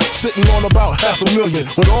 Chillin', sitting on about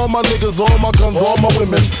 $500,000. With all my niggas, all my guns, all my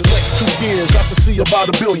women. The next 2 years, I should see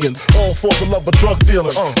about $1 billion. All for the love of drug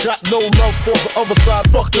dealing. Got no love for the other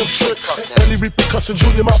side, fuck them tricks. Any repercussions,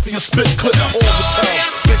 Junior Mafia spit clip all the time.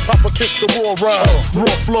 Big Papa kick the raw rhymes,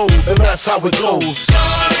 raw flows, and that's how it goes.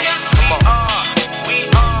 Come on.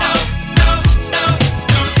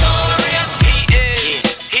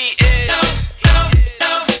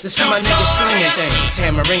 This for my niggas slinging things,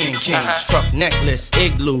 hammering kings, truck necklace,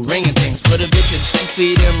 igloo, ringing things. For the bitches who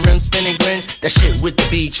see them rims spinning grin, that shit with the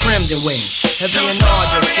B trimmed and wings. Heavy and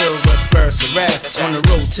larger, silver spurs to rap. On the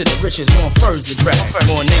road to the riches, more furs to drag.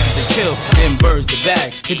 More niggas to kill, then birds to bag.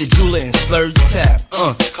 Hit the jeweler and splurge the tab.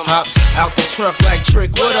 Hops out the truck like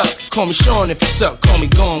Trick, what up? Call me Sean if you suck, call me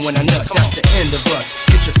gone when I nut. That's the end of us.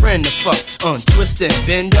 Get your friend to fuck, twist and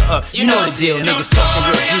bend her up. You know the deal, niggas talking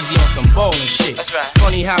real greasy on some ballin' shit.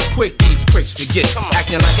 Funny how quick these pricks forget.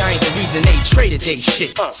 Acting like I ain't the reason they traded they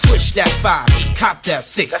shit. Switch that 5, cop that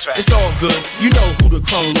 6. It's all good, you know who the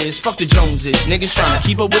crone is. Fuck the Joneses, niggas tryna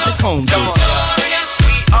keep up with the Combs. We are.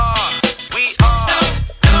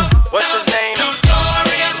 What's his name?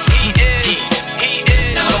 He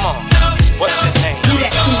is. Come on. What's his name? You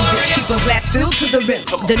that cool bitch, keep a glass filled to the rim.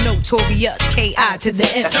 The notorious K.I. to the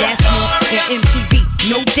M. That's me and MTV,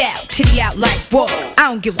 no doubt. Titty out like whoa. I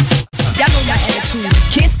don't give a f. Y'all know my attitude.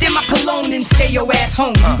 Can't stand my cologne and stay your ass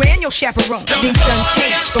home. You and your chaperone. Things done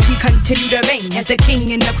changed, but we continue to reign as the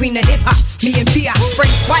king and the queen of hip hop. Me and B.I.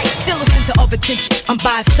 Frank White, still a center of attention. I'm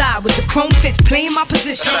by his side with the chrome fifth, playing my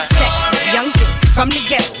position. Sexy, young thing from the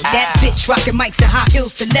ghetto. That bitch rocking mics and high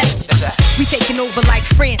heels to level. We taking over like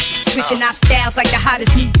Francis, switching our styles like the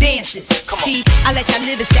hottest new dances. See, I let y'all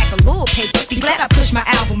live and stack a little paper. Be glad I pushed my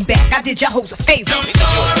album back. I did y'all hoes a favor.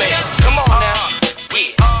 Come on now.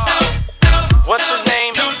 We are. What's his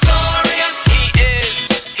name? He is.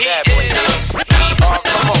 We are.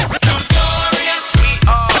 Come on. We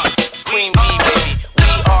are. Queen B, baby. We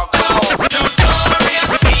are. Come on.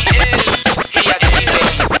 He is. He a G, baby.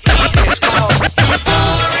 He is. Come on.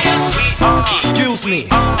 Excuse me.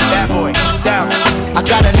 Bad boy. 2000. I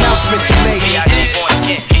got an announcement to make. B.I.G. boy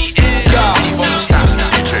again. He is. He won't stop.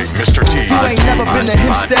 DJ Mr. T. If you ain't never been to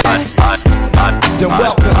Hempstead, then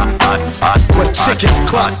welcome. Where chickens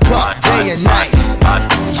cluck day and night.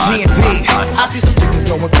 G&B. I see some chickens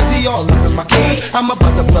going crazy all up in my cage. I'm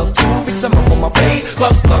about to bluff 2 weeks, I'm up on my pay.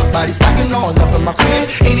 Cluck, body stacking all up in my crib.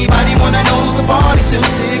 Anybody wanna know the party's still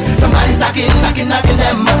sick? Somebody's knocking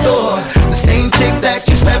at my door. The same chick that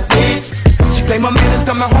you slept with. She claimed my man is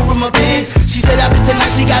coming home from a bed. She said after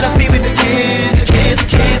tonight she gotta be with the kids. The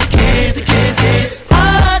kids.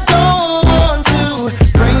 I don't want to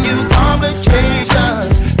bring you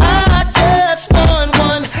complications. I just want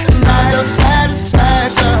one night of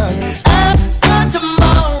satisfaction. After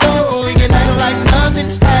tomorrow we can act like nothing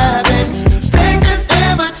happened. Take this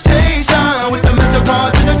invitation with the metro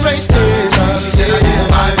card to the train station. She said I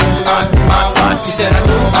do. She said I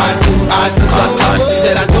do. She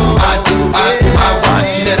said I do.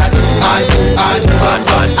 She said I do.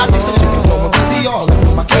 I see some chickens going busy all up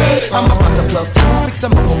in my cage. I'm about to bluff 2 weeks,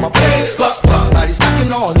 I'm up on my pay. Body's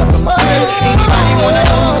knocking all up in my bed. Anybody wanna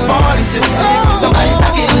know the party's still sick? Somebody's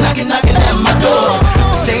knocking at my door.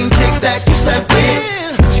 The same chick that you slept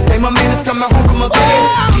with. She claimed my man is coming home from a bed.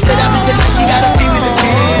 She said after tonight she gotta be with the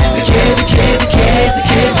kids.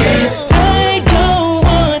 I don't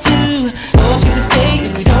want to force you to stay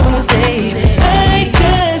if you don't wanna stay. I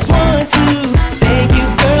just want to thank you,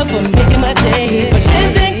 girl, for making my day. But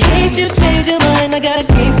just in case you change your mind, I got a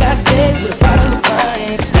king-size bed with a bottle of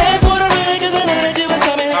wine. Bad for the ride, 'cause I heard you was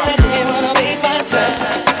coming. I didn't wanna waste my time.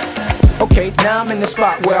 Okay, now I'm in the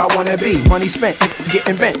spot where I wanna be. Money spent,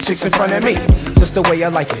 getting bent, chicks in front of me. Just the way I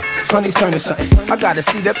like it. Funny's turning something. I got a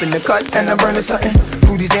seat up in the cut and I'm burning something.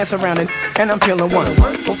 Fruities dance around it and I'm peeling ones.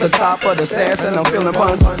 Off the top of the stairs and I'm feeling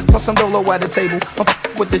buns. Plus some dolo at the table. I'm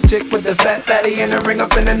with this chick with the fat fatty and a ring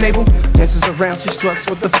up in the navel. Dances around, she struts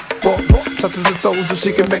with the walk. Touches her toes so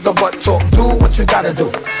she can make her butt talk. Do what you gotta do.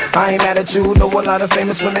 I ain't mad at you. Know a lot of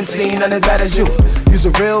famous women seen none as bad as you. You's a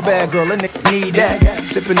real bad girl and they need that.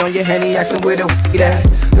 Sipping on your Henny, asking where the that.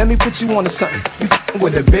 Let me put you on to something. You f***ing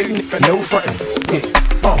with a big nigga, no frontin'. Yeah,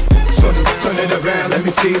 shorty, turn it around, let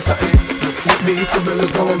me see something. With me, the real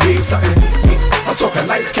is gonna be something. Yeah, I'm talking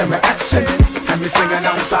lights, camera, action. And me singing,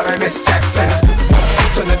 I'm sorry, Miss Jackson.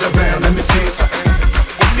 Turn it around, let me see something.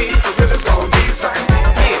 With me, the real is gonna be something.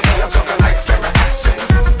 Yeah, I'm talking lights, camera, action.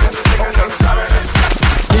 And me singing, I'm sorry, Miss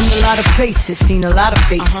Jackson. Been a lot of places, seen a lot of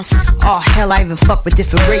faces. Oh hell, I even fuck with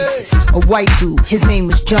different races. A white dude, his name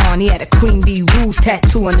was John. He had a Queen Bee Rules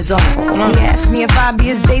tattoo on his arm. He asked me if I'd be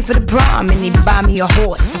his day for the prom, and he'd buy me a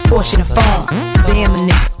horse, a Porsche, and a farm. Damn a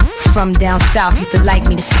nigga from down south used to like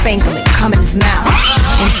me to spank him and come in his mouth.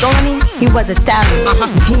 And Thorny, he was Italian.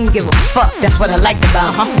 He didn't give a fuck, that's what I liked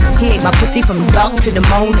about him. He ate my pussy from dark to the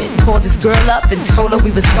morning. Called this girl up and told her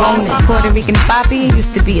we was boning. Puerto Rican Papi, he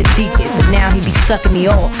used to be a deacon, but now he be sucking me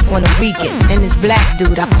off on a weekend. And this black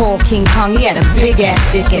dude I call King Kong, he had a big ass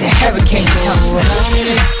dick and a hurricane tongue. How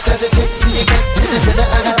many licks does it take till you get to the center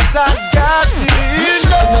of the? I got to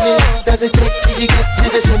know. How many licks does it take till you get to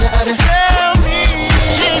the center of the? Tell me.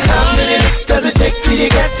 How many licks does it take till you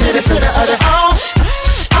get to the center of the?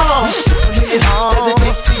 How many licks does it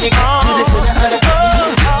take till you get to the center of the?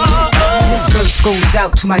 This verse goes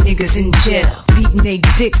out to my niggas in jail, beating they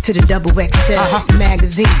dicks to the double XL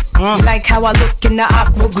magazine. You like how I look in the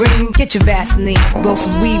aqua green? Get your Vaseline, roll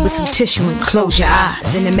some weed with some tissue and close your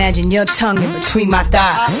eyes, and imagine your tongue in between my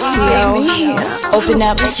thighs. Open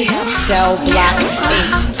up, cell block 8.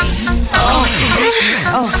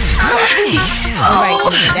 Alright,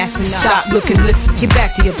 that's enough. Stop looking, listen, get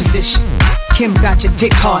back to your position. Kim got your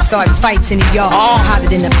dick hard, starting fights in the yard. Hotter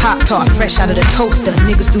than a Pop-Tart, fresh out of the toaster.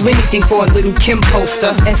 Niggas do anything for a little Kim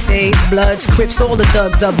poster. Essays, Bloods, Crips, all the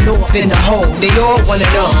thugs up north in the hole. They all wanna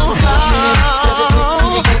know.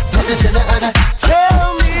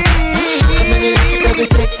 Tell me. How many licks does it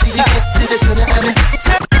take till you get to the center of the?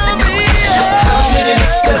 Tell me. How many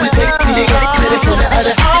licks does it take till you get to the center of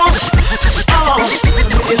the? How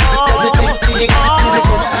many licks does it take till you get to the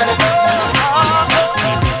center of the?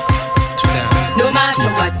 No matter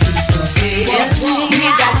what people say, we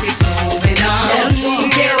got it going on. Who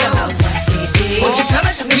cares about what they say? Won't you come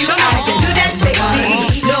and me show I can do that,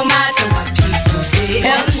 baby? No matter what people say, we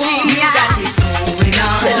got it going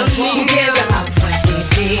on. Who cares about what they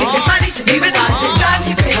say? Shake the body to be with us, it drives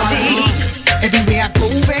you crazy. Everywhere I go,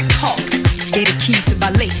 red car. Gave the keys to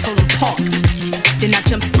ballet, told them park. Then I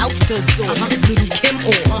jumps out the door, little Kim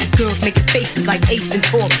or girls making faces like Ace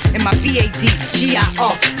Ventura. And my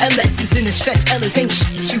BADGIRLS is in the stretch. Ellis ain't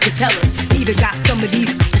shit you could tell us. Even got some of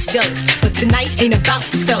these jealous, but tonight ain't about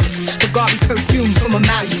the fellas. Bulgari perfume from a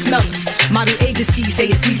mile, you smell us. Model agencies say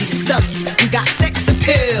it's easy to sell us. We got sex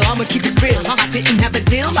appeal, I'ma keep it real. I didn't have a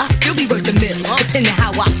deal, I'll still be worth a mill. Depending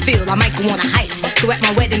how I feel, I might go on a heist. So at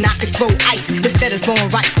my wedding I could throw ice instead of throwing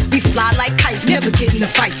rice. We fly like kites, never get in the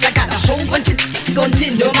fights. I got a whole bunch of dicks on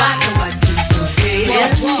this. No matter what people say, we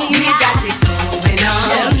got it going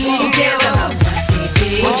on. Who cares about what they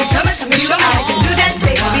say? Won't you come and show me I can do that,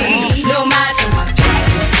 baby? No matter what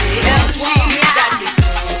people say, we got it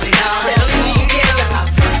going on. Who cares about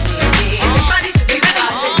what they say? Everybody to be with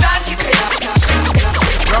us, it drives you crazy.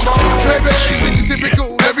 Come on, baby, it's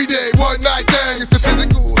typical, everyday, one night thing. It's a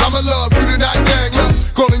physical, I'ma love you tonight, gang. Look,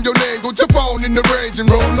 calling your name, go jump on in the range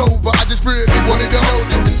and roll over. I just really wanted to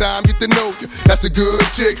hold you. Time get to know you, that's a good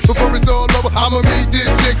chick. Before it's all over, I'ma meet this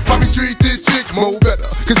chick. Probably treat this chick more better.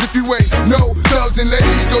 Cause if you ain't no thugs and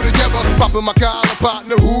ladies go together. Poppin' my collar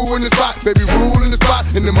partner, who in the spot? Baby, rule in the spot,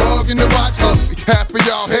 in the mug, in the watch. Ugly. Half of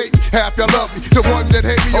y'all hate me, half y'all love me. The ones that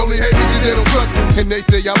hate me only hate me cause they don't trust me. And they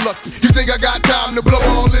say I'm lucky. You think I got time to blow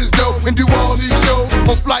all this dough and do all these shows?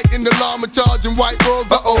 On flight in the llama charging white robes.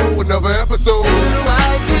 Uh-oh, another episode.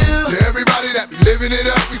 To everybody that be living it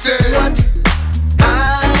up, we say what?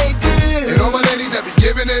 I do. And all my ladies that be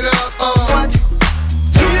giving it up, what you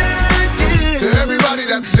do. To everybody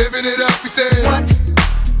that be living it up, we say what do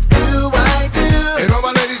I do? And all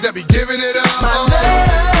my ladies that be giving it up, come on.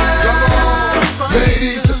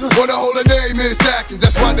 Ladies just wanna hold a name in seconds.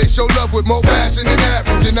 That's why they show love with more passion than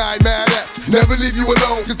average. And I ain't mad at you. Never leave you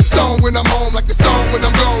alone. Cause it's a song when I'm home, like a song when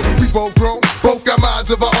I'm gone. We both grown, both got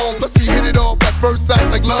minds of our own. Plus we hit it off at first sight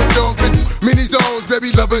like love don't. Many zones, baby,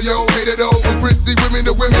 lover, yo, hate it all. From prissy women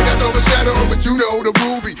to women that's overshadowed. But you know the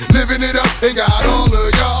Ruby, living it up, and got all of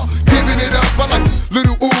y'all giving it up. I like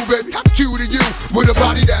little ooh, baby, how cute are you? With a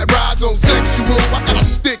body that rides on sexual. I got a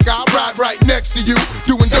stick, I'll ride right next to you.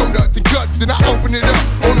 Doing donuts and guts, then I open it up.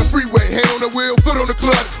 On the freeway, hand on the wheel, foot on the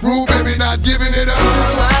clutch. Rule, baby, not giving it up.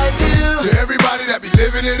 To everybody that be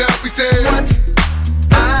living it up, we say what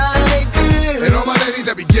I do. And all my ladies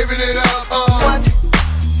that be giving it up, what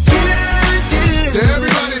to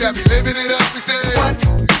everybody that be living it up, we say what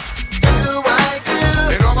do I do?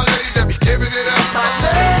 And all my ladies that be giving it up,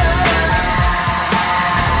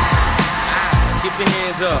 keep your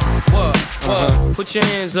hands up. What? Put your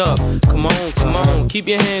hands up. Come on, keep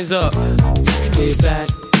your hands up. Get back.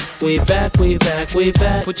 we back, we back, we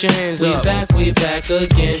back. Put your hands up. We back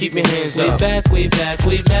again. Keep your hands up. We back, we back,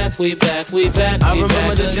 we back, we back, we back. I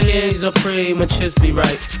remember the days I pray my chest be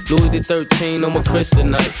right. Louis the 13 on my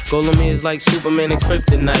kryptonite. Golden me is like Superman and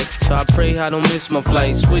kryptonite. So I pray I don't miss my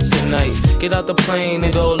flight. Switch tonight. Get out the plane,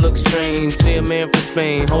 it all looks strange. See a man from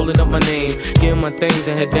Spain holding up my name. Give my things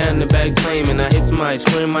and head down the back claiming. I hit somebody,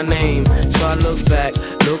 scream my name. So I look back,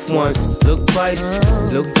 look once, look twice,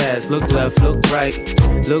 look fast, look left, look right,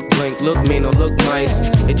 look blink, look mean, or look nice.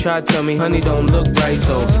 They tried to tell me, honey, don't look right.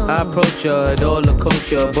 So I approached her, it all looked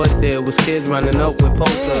kosher. But there was kids running up with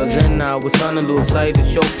posters. And I was on a little side to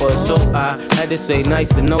chauffeur. So I had to say, nice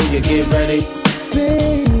to know you, get ready.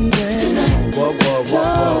 Baby, tonight, whoa, whoa,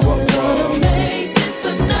 whoa, whoa, whoa, whoa. Make this a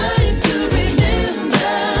night to remember.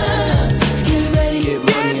 Get ready, get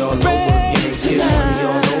money all over again. Get money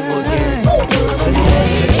all over again.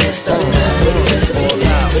 It's a night to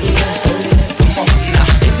remember.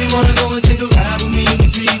 If you wanna go and take a ride with me, we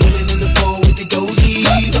be willing in the fall with the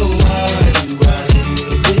ghosties. Oh, why do I live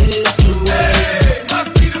this way?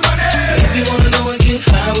 Must be the money. If you wanna go and get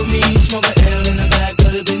high with me, smoke a L in the back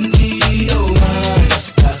of the Benz. Oh, why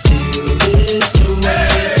must I feel this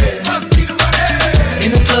way? Must be the money.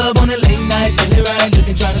 In the club on a late night, feeling right,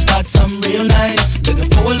 looking trying to spot something real nice. Looking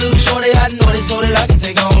for a little shorty, I know this so that I can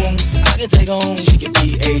take home. I can take home. She could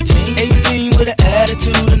be 18, 18 with an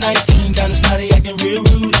attitude of 19, kinda snotty, acting real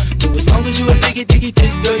rude. But as long as you a diggy, diggy,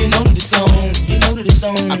 thick girl, you know that it's on. You know that it's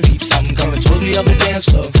on. I peep something coming towards me up the dance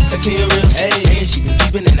floor. Sexy and real, hey, she been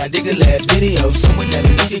peeping and I dig the last video. Somewhere that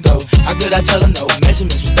we could go. How could I tell her no?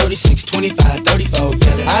 Measurements was 36, 25, 34.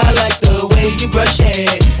 I like the way you brush your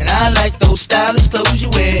hair, and I like those stylish clothes you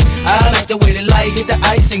wear. I like the way the light hit the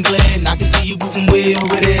ice and glare, and I can see you moving way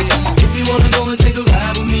over there. If you wanna go and take a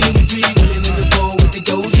ride with me, we be willing in the fall with the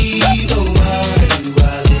ghosties. Oh, why do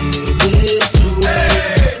I live this way?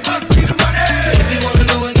 Must be the money. If you wanna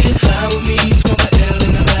go and get high with me, smoke a L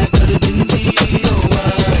in the back of the Benz. Oh, why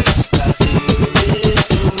must I feel this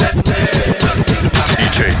way?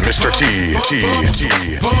 DJ Mr. T.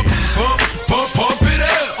 Pump, pump, pump, pump it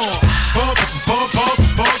up. Pump, pump, pump,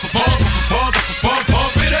 pump, pump, pump, pump,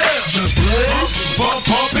 pump it up. Just blaze. Pump,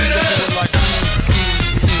 pump it up.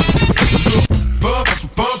 Pump,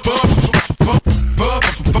 pump, pump, pump, pump, pump,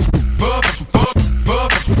 pump, pump, pump, pump, pump it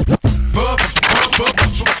up.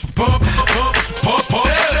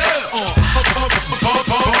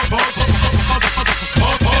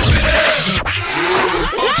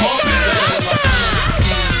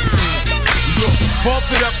 Pump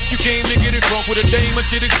it up, you came to get it drunk with a dame and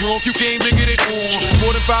shit is drunk. You came to get it on.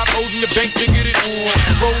 More than 5 O's in the bank to get it on.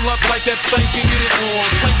 Roll up like that thing can get it on.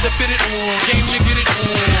 Plank to fit it on. Came to get it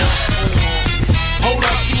on. Hold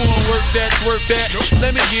up, you wanna work that, twerk that.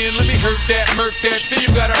 Let me in, let me hurt that, murk that. Say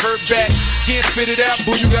you gotta hurt back. Can't spit it out,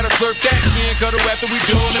 boo, you gotta slurp that. Can't cut it after we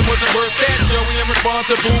done, it wasn't worth that. Joey, I'm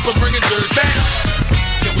responsible for bringing dirt back.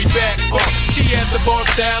 Yeah, we back. She has the bar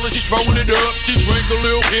style and she throwing it up. She drink a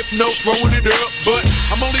little hypno, throwing it up. But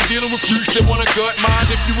I'm only dealing with freaks that wanna cut mine.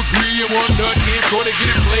 If you agree and one nut, can't try to get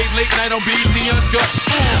it played late night on BET Uncut.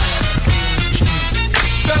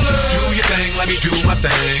 Do your thing, let me do my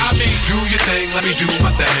thing. I mean, do your thing, let me do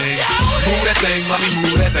my thing. Move that thing, mommy,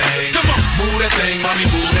 move that thing. Come on, move that thing, mommy,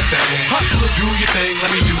 move that thing. So do your thing,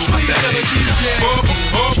 let me do my thing. Pump,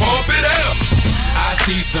 pump, pump it up. I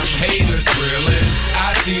see some haters drilling.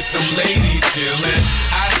 I see some ladies chilling.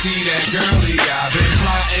 I see that girlie I've been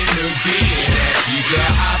plotting to get at. She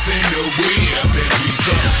got hop in the whip and we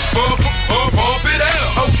come pump, pump, pump it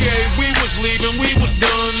up. Okay, we was leaving, we was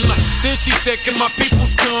done. Then she said, can my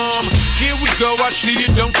peoples come? Here we go, I see you,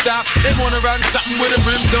 don't stop. They wanna ride in something with a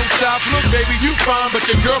rim, don't stop. Look, baby, you fine, but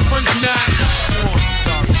your girlfriend's not.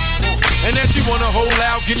 And then she wanna hold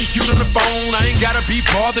out, getting cute on the phone. I ain't gotta be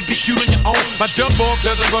bothered, be cute on your own. My jump off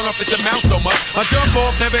doesn't run off at your mouth so much. My jump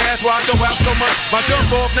off never asks why I go out so much. My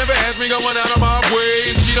jump off never has me going out of my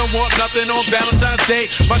way. And she don't want nothing on Valentine's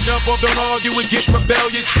Day. My jump off don't argue and get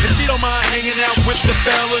rebellious. And she don't mind hanging out with the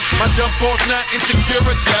fellas. My jump off's not insecure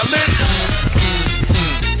or jealous.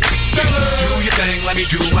 Do your thing, let me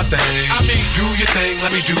do my thing. I mean, do your thing,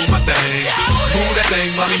 let me do my thing. Move that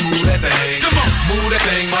thing, mommy, move that thing. Come on, move that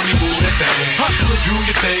thing, mommy, move that thing. So do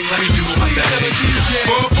your thing, let me do my thing.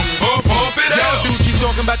 Pump, pump, pump it up. Yo, dude, keep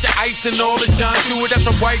talking about your ice and all the shine to it. That's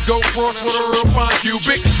a white goat cross with a real fine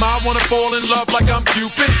cubic. Ma wanna fall in love like I'm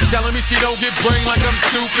Cupid. Telling me she don't get brain like I'm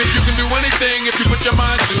stupid. You can do anything if you put your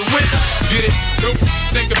mind to it. Get it? Nope.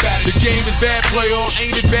 Think about it. The game is bad, player.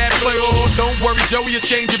 Ain't it bad, player? Don't worry, Joey, you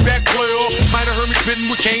change it back, player. Might have heard me spitting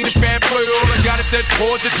with Kane, it's bad, player. I got it set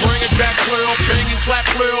chords, it's bring it back, player. Bang and clap,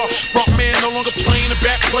 player. Front man no longer playing the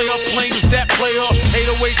back, player. Playing is that, player.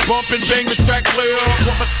 808 bumping, bang the track, player.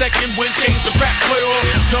 Want my second win, change the back, player.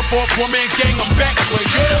 Jump off one man gang, I'm back,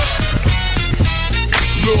 player.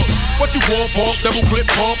 Look, what you want, bump, double clip,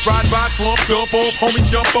 pump, ride by, slump, dump off, homie,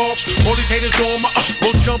 jump off. All these haters on my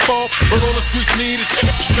will jump off, but all the streets need is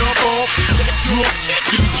jump off,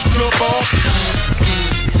 jump off.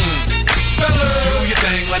 Do your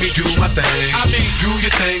thing, let me do my thing. I mean, do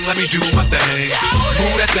your thing, let me do my thing.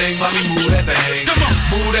 Move that thing, mommy, move that thing.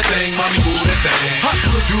 Move that thing, mommy, move that thing.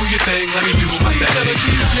 Do your thing, let me do my thing.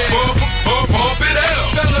 Pump it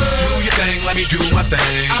up. Do your thing, let me do my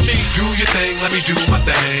thing. I mean, do your thing, let me do my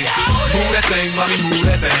thing. Move that thing, mommy, move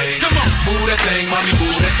that thing. Move that thing, mommy,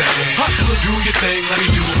 move that thing. Do your thing, let me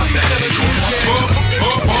do my thing.